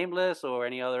Beware the Nameless, or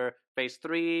any other Phase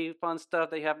 3 fun stuff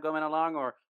that you have going along,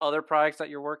 or other projects that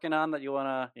you're working on that you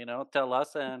want to tell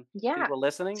us and people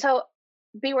listening? So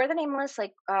Beware the Nameless,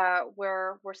 like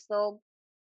we're still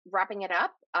wrapping it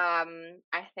up. I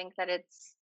think that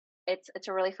it's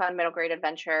a really fun middle grade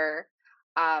adventure.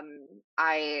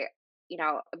 I, you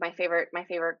know, my favorite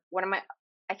one of my,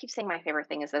 I keep saying my favorite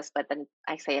thing is this, but then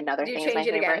I say another thing is my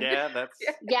favorite. Yeah, that's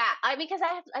because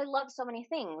I love so many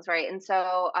things, right? And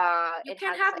so you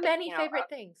can have many favorite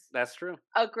things. That's true.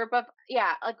 A group of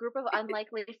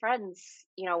unlikely friends,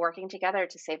 you know, working together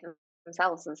to save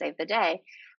themselves and save the day.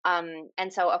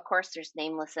 And so of course there's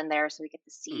Nameless in there, so we get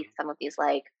to see some of these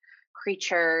like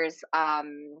creatures,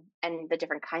 and the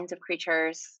different kinds of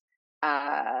creatures.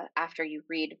 After you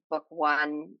read book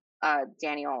 1,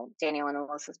 Daniel and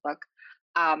Melissa's book,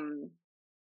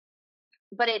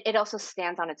 but it also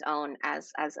stands on its own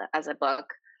as a book.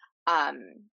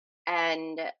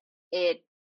 And it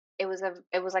was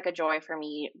like a joy for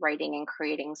me writing and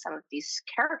creating some of these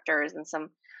characters, and some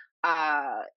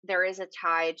there is a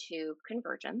tie to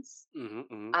Convergence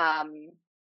in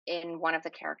one of the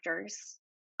characters.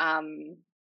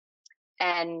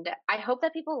 And I hope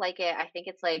that people like it. I think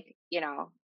it's like,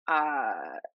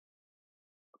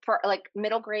 for like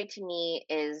middle grade to me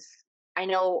is, I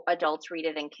know adults read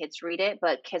it and kids read it,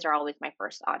 but kids are always my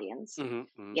first audience,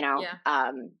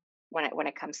 when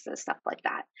it comes to stuff like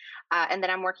that. And then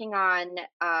I'm working on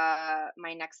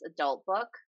my next adult book,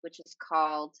 which is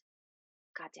called,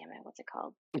 God damn it, what's it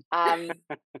called?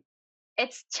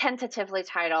 It's tentatively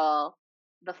titled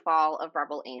The Fall of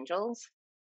Rebel Angels.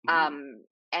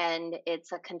 And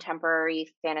it's a contemporary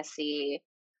fantasy,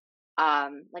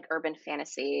 like urban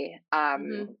fantasy,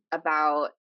 about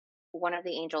one of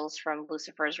the angels from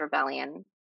Lucifer's rebellion,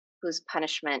 whose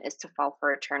punishment is to fall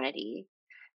for eternity,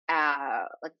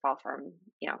 like fall from,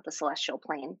 the celestial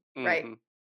plane. Right.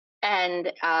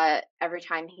 And every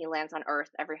time he lands on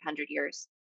Earth, every 100 years,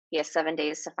 he has 7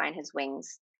 days to find his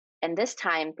wings. And this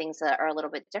time things are a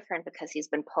little bit different because he's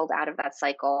been pulled out of that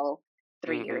cycle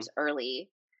 3 years early.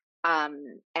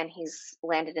 And he's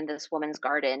landed in this woman's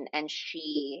garden, and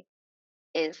she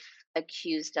is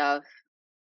accused of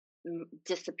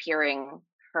disappearing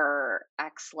her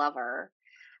ex-lover.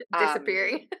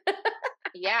 Disappearing.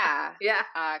 Yeah.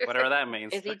 Whatever that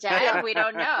means. Is he dead? We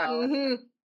don't know.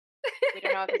 We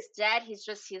don't know if he's dead. He's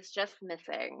just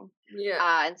missing.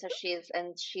 Yeah. And so she's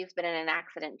been in an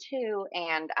accident too,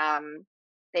 and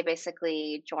they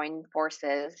basically join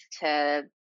forces to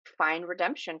find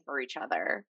redemption for each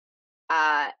other.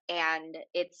 And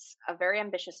it's a very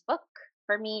ambitious book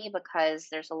for me because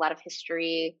there's a lot of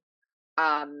history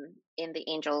in the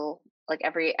angel. Like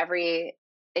every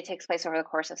it takes place over the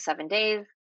course of 7 days,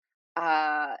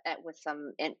 with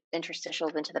some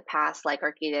interstitials into the past, like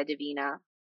Arcadia Divina.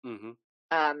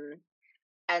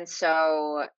 And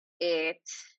so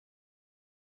it's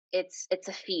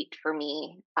a feat for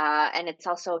me, and it's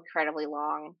also incredibly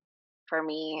long for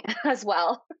me as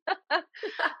well.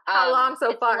 How long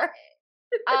so far?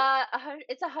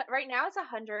 Right now it's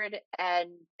 100, and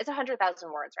it's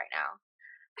 100,000 words right now.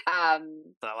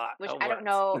 It's a lot. Which I don't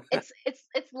know. It's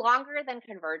longer than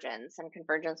Convergence, and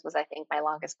Convergence was, I think, my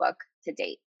longest book to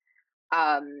date.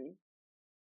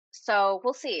 So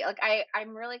we'll see. Like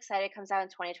I'm really excited. It comes out in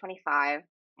 2025.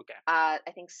 Okay. I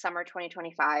think summer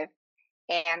 2025.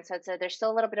 And so there's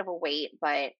still a little bit of a wait,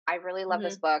 but I really love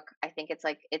this book. I think it's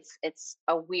like it's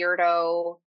a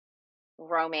weirdo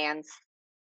romance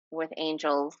with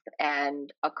angels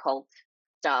and occult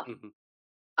stuff.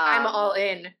 I'm all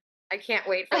in. I can't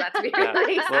wait for that to be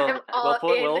released.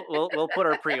 We'll put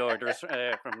our pre-orders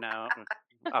from now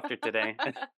after today.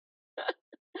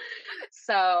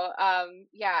 So I'm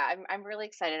really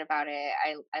excited about it.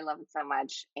 I love it so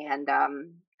much, and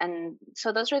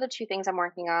so those are the two things I'm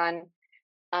working on.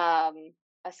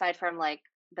 Aside from like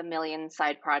the million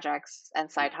side projects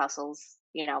and side hustles,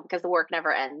 because the work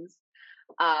never ends.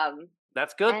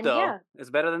 That's good though. Yeah. It's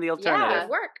better than the alternative. Yeah,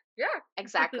 work. Yeah.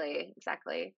 Exactly.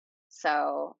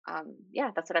 So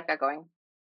that's what I've got going.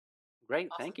 Great,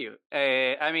 awesome. Thank you.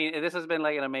 I mean, this has been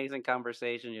like an amazing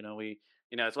conversation.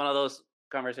 It's one of those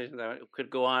conversations that could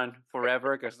go on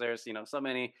forever because there's so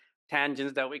many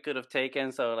tangents that we could have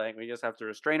taken. So like we just have to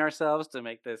restrain ourselves to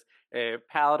make this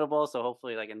palatable. So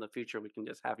hopefully, like in the future, we can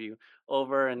just have you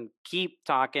over and keep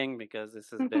talking because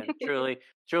this has been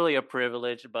truly a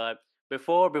privilege. But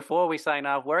before we sign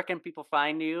off, where can people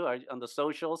find you on the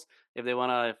socials if they want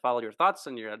to follow your thoughts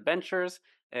and your adventures?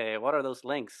 What are those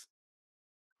links?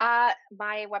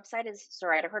 My website is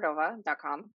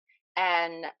ZORAIDACORDOVA.com,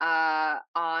 and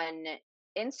on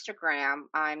Instagram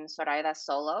I'm ZORAIDA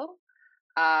Solo,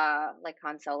 like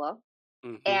Han Solo.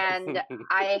 And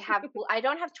I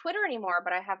don't have Twitter anymore,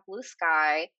 but I have Blue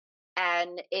Sky,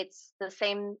 and it's the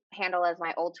same handle as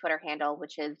my old Twitter handle,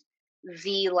 which is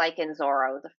Z like in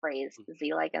Zorro, the phrase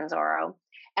Z like in Zorro.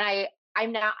 And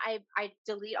I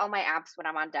delete all my apps when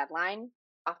I'm on deadline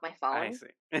off my phone. I see.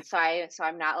 so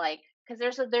I'm not like, because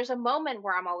there's a moment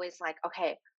where I'm always like,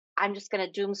 okay, I'm just gonna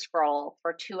doom scroll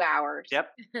for 2 hours. Yep.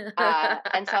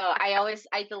 And so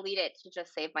I delete it to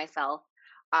just save myself.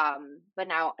 But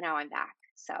now I'm back.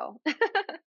 So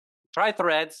try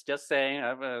Threads. Just saying,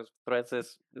 Threads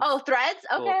is. Threads.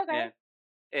 Cool. Okay.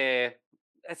 Yeah.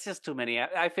 It's just too many.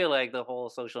 I feel like the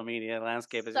whole social media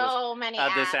landscape is so just many a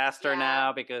apps, disaster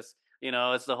now because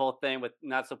it's the whole thing with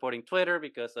not supporting Twitter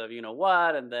because of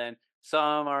what, and then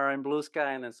some are in Blue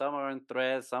Sky, and then some are in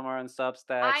Threads, some are in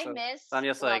Substack. I'm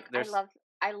just like, there's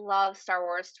I love Star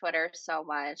Wars Twitter so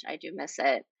much. I do miss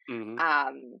it. Hmm.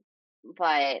 Um,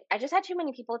 but I just had too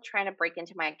many people trying to break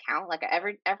into my account. Like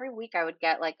every week, I would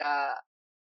get like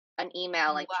an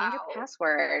email like change your Wow.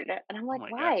 password, and I'm Oh like, my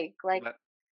god. why? Like That,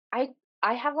 I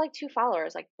I have like 2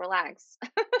 followers. Like relax.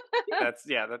 that's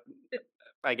yeah. That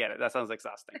I get it. That sounds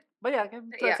exhausting. But yeah, give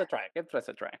Yeah. threats a try. Give threats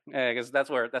a try. Because that's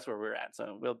where we're at.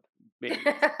 So we'll be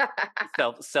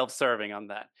self-serving on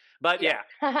that. But Yeah.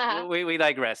 yeah, we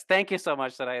digress. Thank you so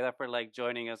much, Sarayda, for like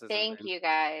joining us. This has Thank been you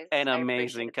guys. an I appreciate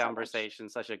amazing it so much. conversation.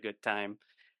 Such a good time.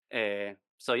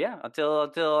 So yeah,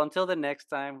 until the next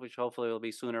time, which hopefully will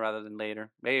be sooner rather than later.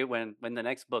 Maybe when the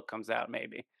next book comes out,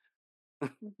 maybe.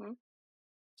 Hmm.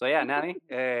 So yeah, Nani,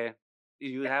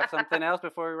 you have something else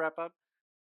before we wrap up?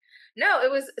 No,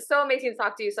 it was so amazing to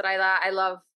talk to you, Sarayla. I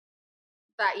love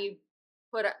that you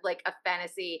put like a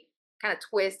fantasy kind of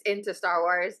twist into Star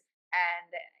Wars, and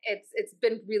it's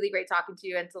been really great talking to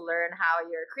you and to learn how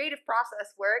your creative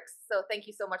process works. So thank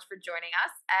you so much for joining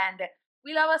us. And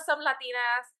we love us some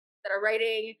Latinas that are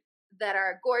writing, that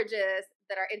are gorgeous,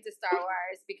 that are into Star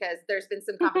Wars, because there's been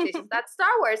some conversations that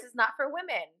Star Wars is not for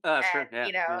women, Sure. and Yeah.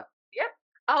 Yeah. yep,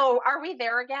 Oh, are we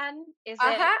there again? Is it?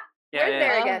 uh-huh, Yeah. we're Yeah.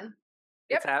 there Yeah. Oh, again.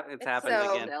 Yep. It's it's happening so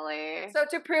So again. silly. so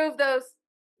to prove those,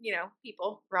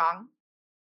 people wrong,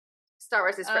 Star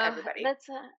Wars is for everybody. That's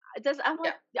does I'm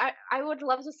Yeah. like I would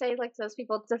love to say like to those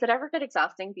people, does it ever get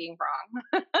exhausting being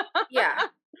wrong? Yeah.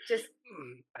 Just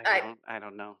I I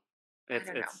don't know. I It's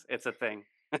don't know. it's it's a thing.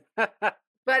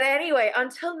 But anyway,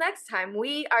 until next time,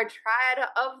 we are Triad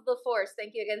of the Force.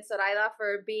 Thank you again, Soraya,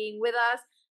 for being with us.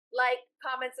 Like,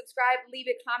 comment, subscribe, leave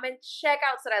a comment. Check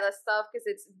out Soraya's stuff because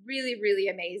it's really, really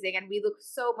amazing. And we look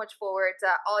so much forward to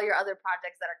all your other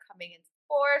projects that are coming into the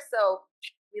force. So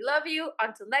we love you.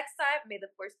 Until next time, may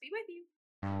the force be with you.